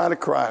we're the bride of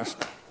Christ,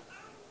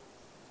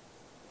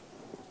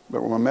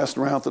 but we're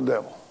messing around with the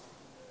devil.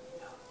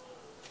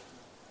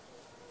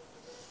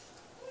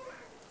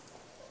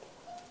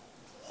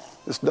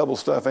 This double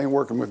stuff ain't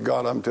working with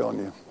God, I'm telling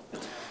you.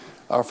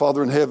 Our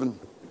Father in heaven,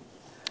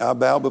 I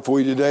bow before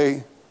you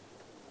today,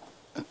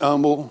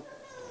 humble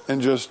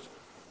and just,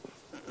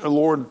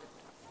 Lord,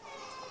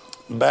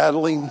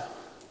 battling.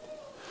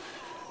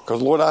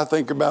 Because, Lord, I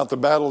think about the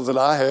battles that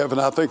I have, and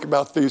I think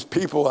about these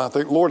people. I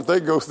think, Lord, if they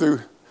go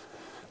through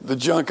the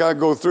junk I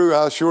go through,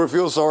 I sure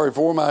feel sorry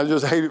for them. I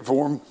just hate it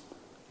for them.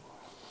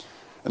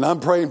 And I'm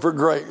praying for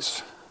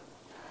grace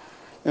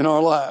in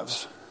our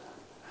lives.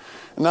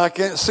 And I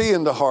can't see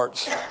into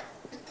hearts.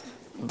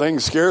 The thing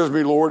that scares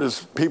me, Lord,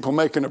 is people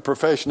making a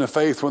profession of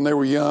faith when they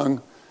were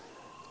young.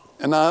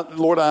 And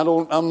Lord,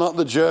 I'm not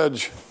the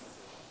judge.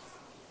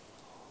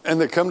 And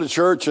they come to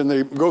church and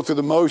they go through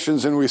the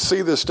motions, and we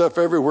see this stuff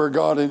everywhere,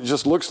 God, and it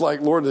just looks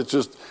like, Lord, it's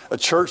just a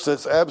church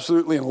that's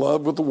absolutely in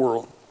love with the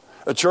world.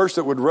 A church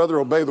that would rather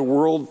obey the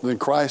world than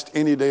Christ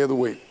any day of the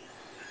week.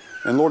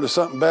 And Lord, there's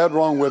something bad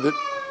wrong with it.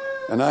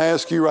 And I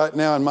ask you right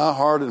now in my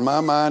heart, in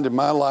my mind, in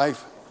my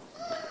life,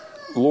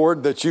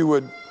 Lord, that you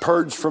would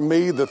purge from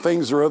me the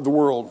things that are of the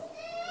world.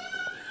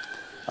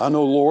 I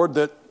know, Lord,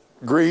 that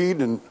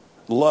greed and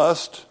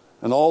lust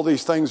and all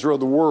these things are of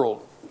the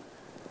world.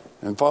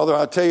 And Father,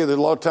 I tell you that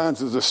a lot of times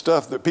there's the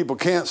stuff that people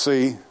can't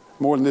see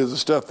more than there's the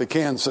stuff they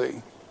can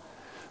see.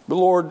 But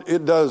Lord,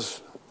 it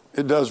does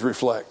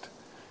reflect.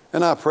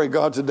 And I pray,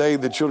 God, today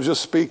that you'll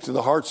just speak to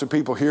the hearts of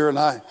people here. And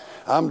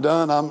I'm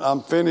done.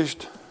 I'm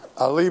finished.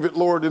 I leave it,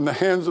 Lord, in the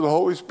hands of the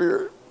Holy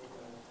Spirit.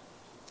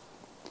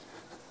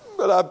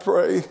 But I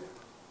pray,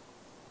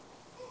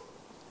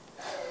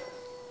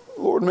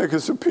 Lord, make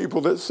us a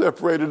people that's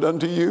separated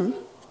unto you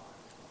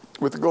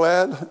with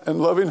glad and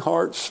loving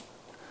hearts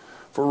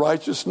for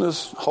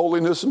righteousness,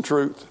 holiness, and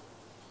truth.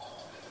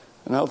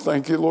 And I'll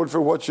thank you, Lord, for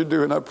what you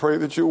do. And I pray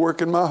that you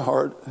work in my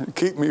heart and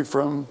keep me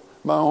from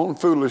my own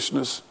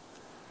foolishness.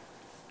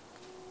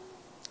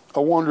 I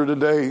wonder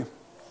today,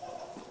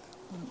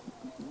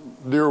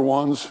 dear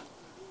ones,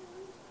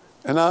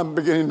 and I'm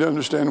beginning to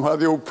understand why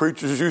the old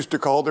preachers used to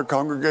call their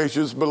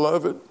congregations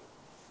beloved,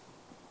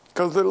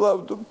 because they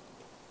loved them.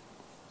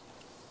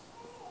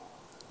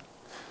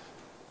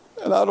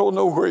 And I don't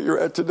know where you're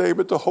at today,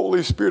 but the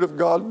Holy Spirit of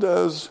God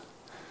does.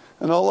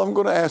 And all I'm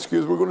going to ask you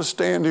is we're going to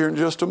stand here in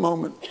just a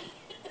moment.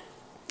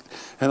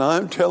 And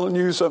I'm telling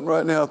you something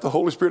right now. If the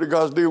Holy Spirit of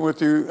God's dealing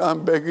with you,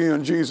 I'm begging you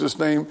in Jesus'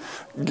 name,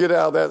 get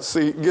out of that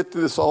seat, get to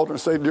this altar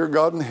and say, dear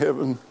God in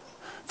heaven,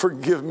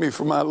 forgive me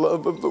for my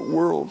love of the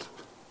world.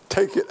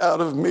 Take it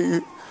out of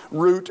me,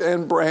 root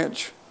and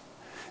branch,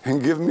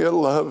 and give me a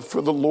love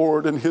for the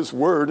Lord and His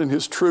Word and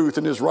His truth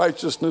and His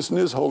righteousness and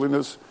His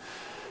holiness.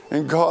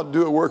 And God,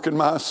 do a work in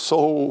my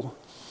soul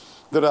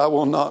that I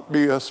will not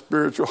be a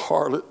spiritual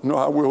harlot, nor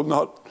I will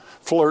not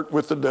flirt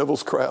with the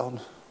devil's crowd.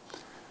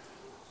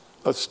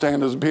 Let's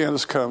stand as the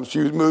pianist comes.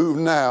 You move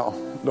now.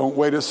 Don't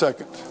wait a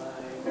second.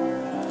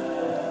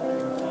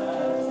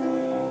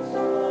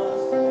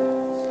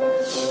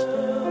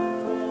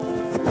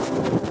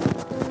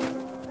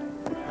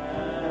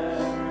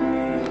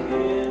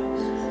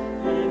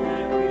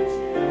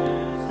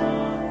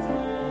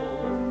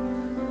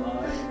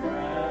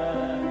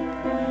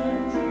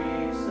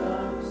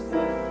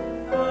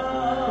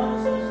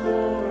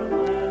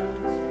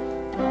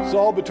 It's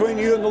all between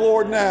you and the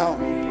Lord now.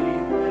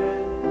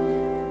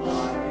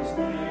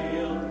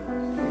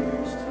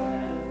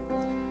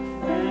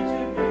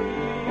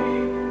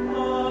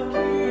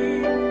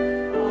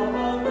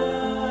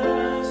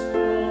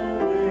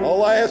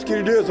 All I ask you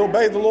to do is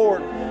obey the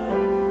Lord.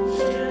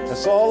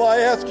 That's all I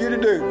ask you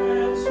to do.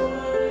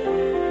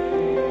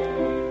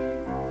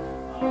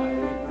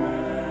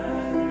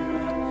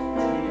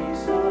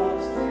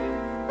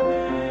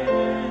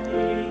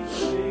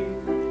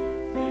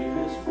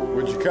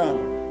 Would you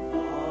come?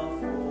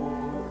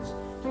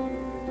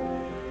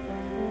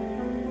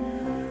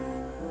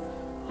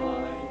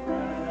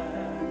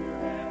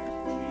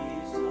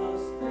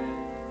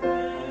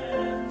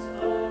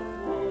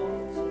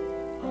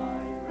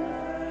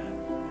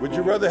 Would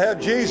you rather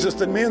have Jesus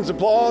than men's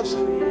applause?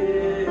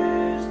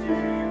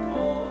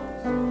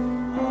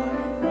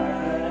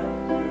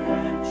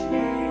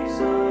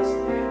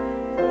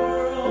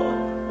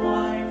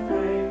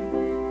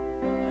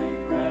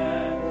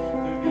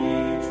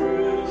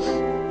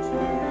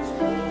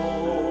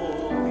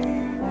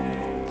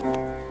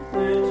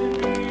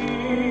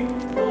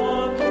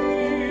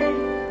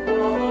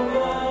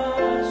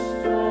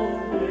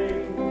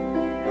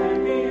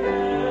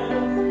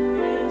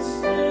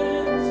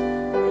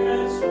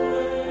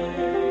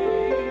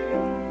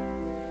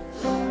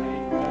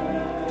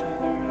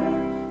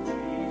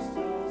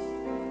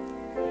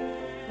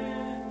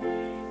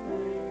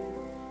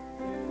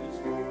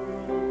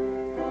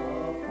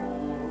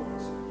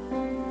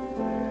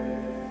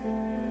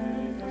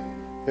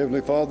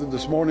 Heavenly Father,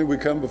 this morning we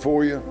come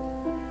before you.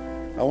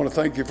 I want to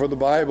thank you for the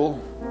Bible,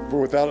 For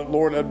without it,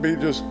 Lord, I'd be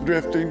just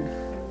drifting.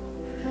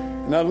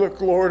 And I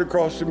look, Lord,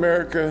 across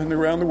America and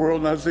around the world,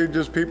 and I see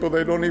just people,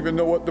 they don't even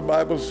know what the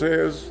Bible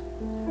says.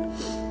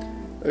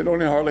 They don't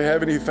hardly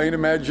have any faint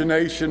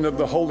imagination of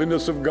the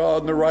holiness of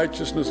God and the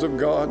righteousness of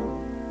God.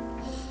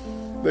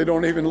 They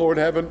don't even, Lord,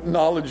 have a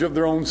knowledge of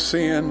their own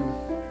sin.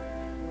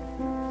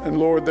 And,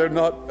 Lord, they're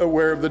not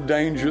aware of the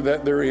danger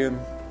that they're in.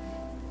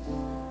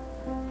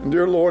 And,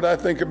 dear Lord, I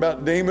think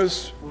about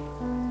Demas,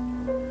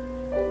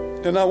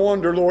 and I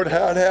wonder, Lord,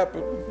 how it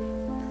happened.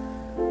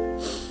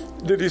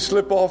 Did he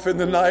slip off in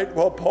the night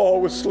while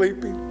Paul was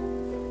sleeping?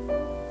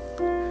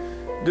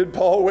 Did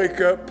Paul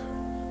wake up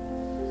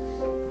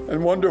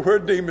and wonder where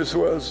Demas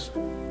was?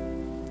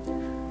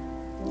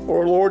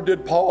 Or, Lord,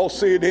 did Paul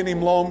see it in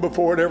him long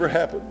before it ever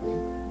happened?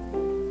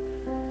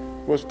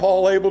 Was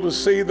Paul able to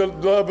see the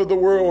love of the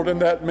world in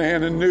that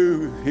man and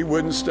knew he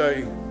wouldn't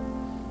stay?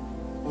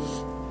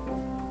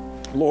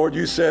 Lord,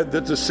 you said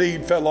that the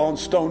seed fell on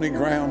stony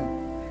ground.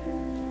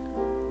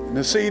 And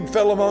the seed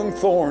fell among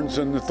thorns,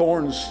 and the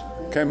thorns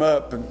came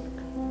up. And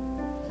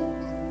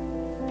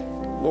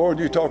Lord,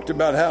 you talked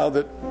about how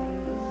that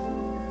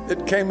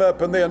it came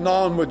up and they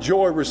anon with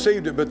joy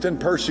received it, but then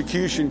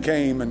persecution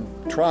came and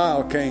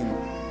trial came.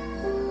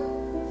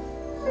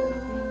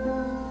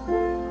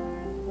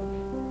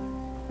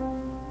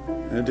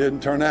 And it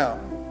didn't turn out.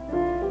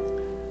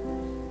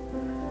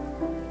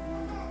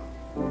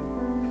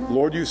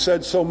 Lord, you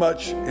said so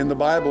much in the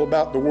Bible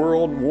about the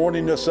world,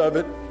 warning us of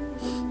it,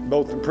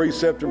 both in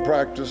precept and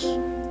practice.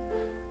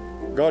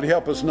 God,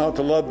 help us not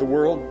to love the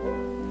world,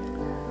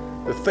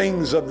 the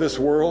things of this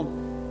world.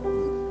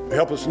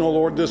 Help us know,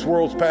 Lord, this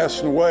world's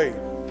passing away.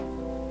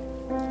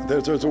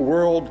 There's a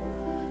world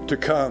to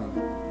come.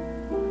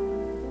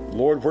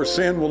 Lord, where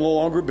sin will no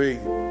longer be.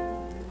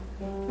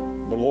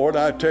 But Lord,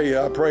 I tell you,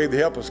 I pray to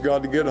help us,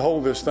 God, to get a hold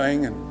of this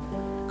thing.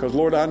 And because,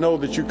 Lord, I know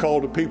that you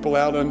called the people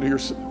out unto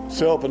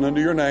yourself and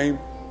unto your name.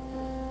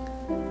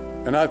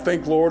 And I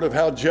think, Lord, of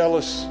how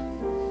jealous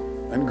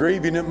and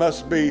grieving it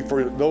must be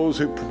for those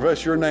who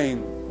profess your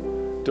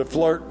name to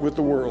flirt with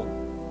the world,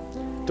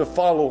 to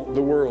follow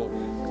the world.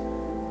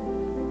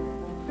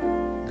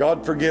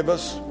 God, forgive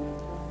us.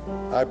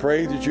 I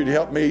pray that you'd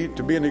help me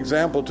to be an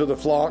example to the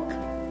flock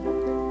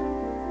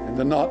and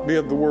to not be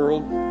of the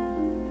world.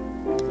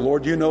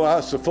 Lord, you know I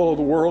was so full of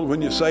the world when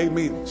you saved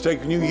me. It's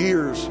taken you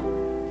years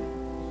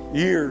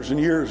and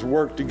years of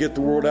work to get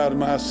the world out of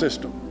my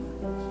system.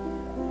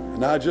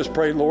 And I just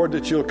pray, Lord,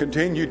 that you'll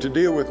continue to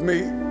deal with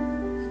me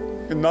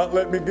and not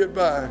let me get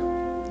by.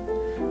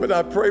 But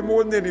I pray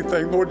more than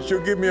anything, Lord, that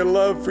you'll give me a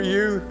love for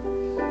you,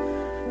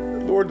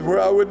 Lord, where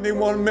I wouldn't even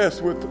want to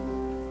mess with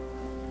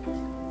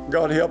them.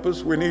 God, help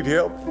us. We need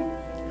help.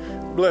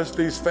 Bless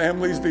these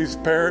families, these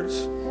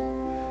parents.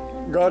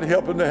 God,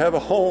 help them to have a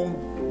home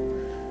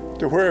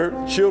to where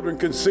children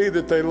can see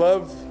that they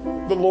love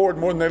the Lord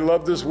more than they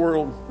love this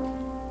world.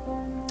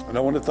 And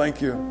I want to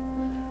thank you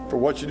for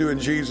what you do in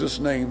Jesus'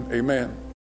 name. Amen.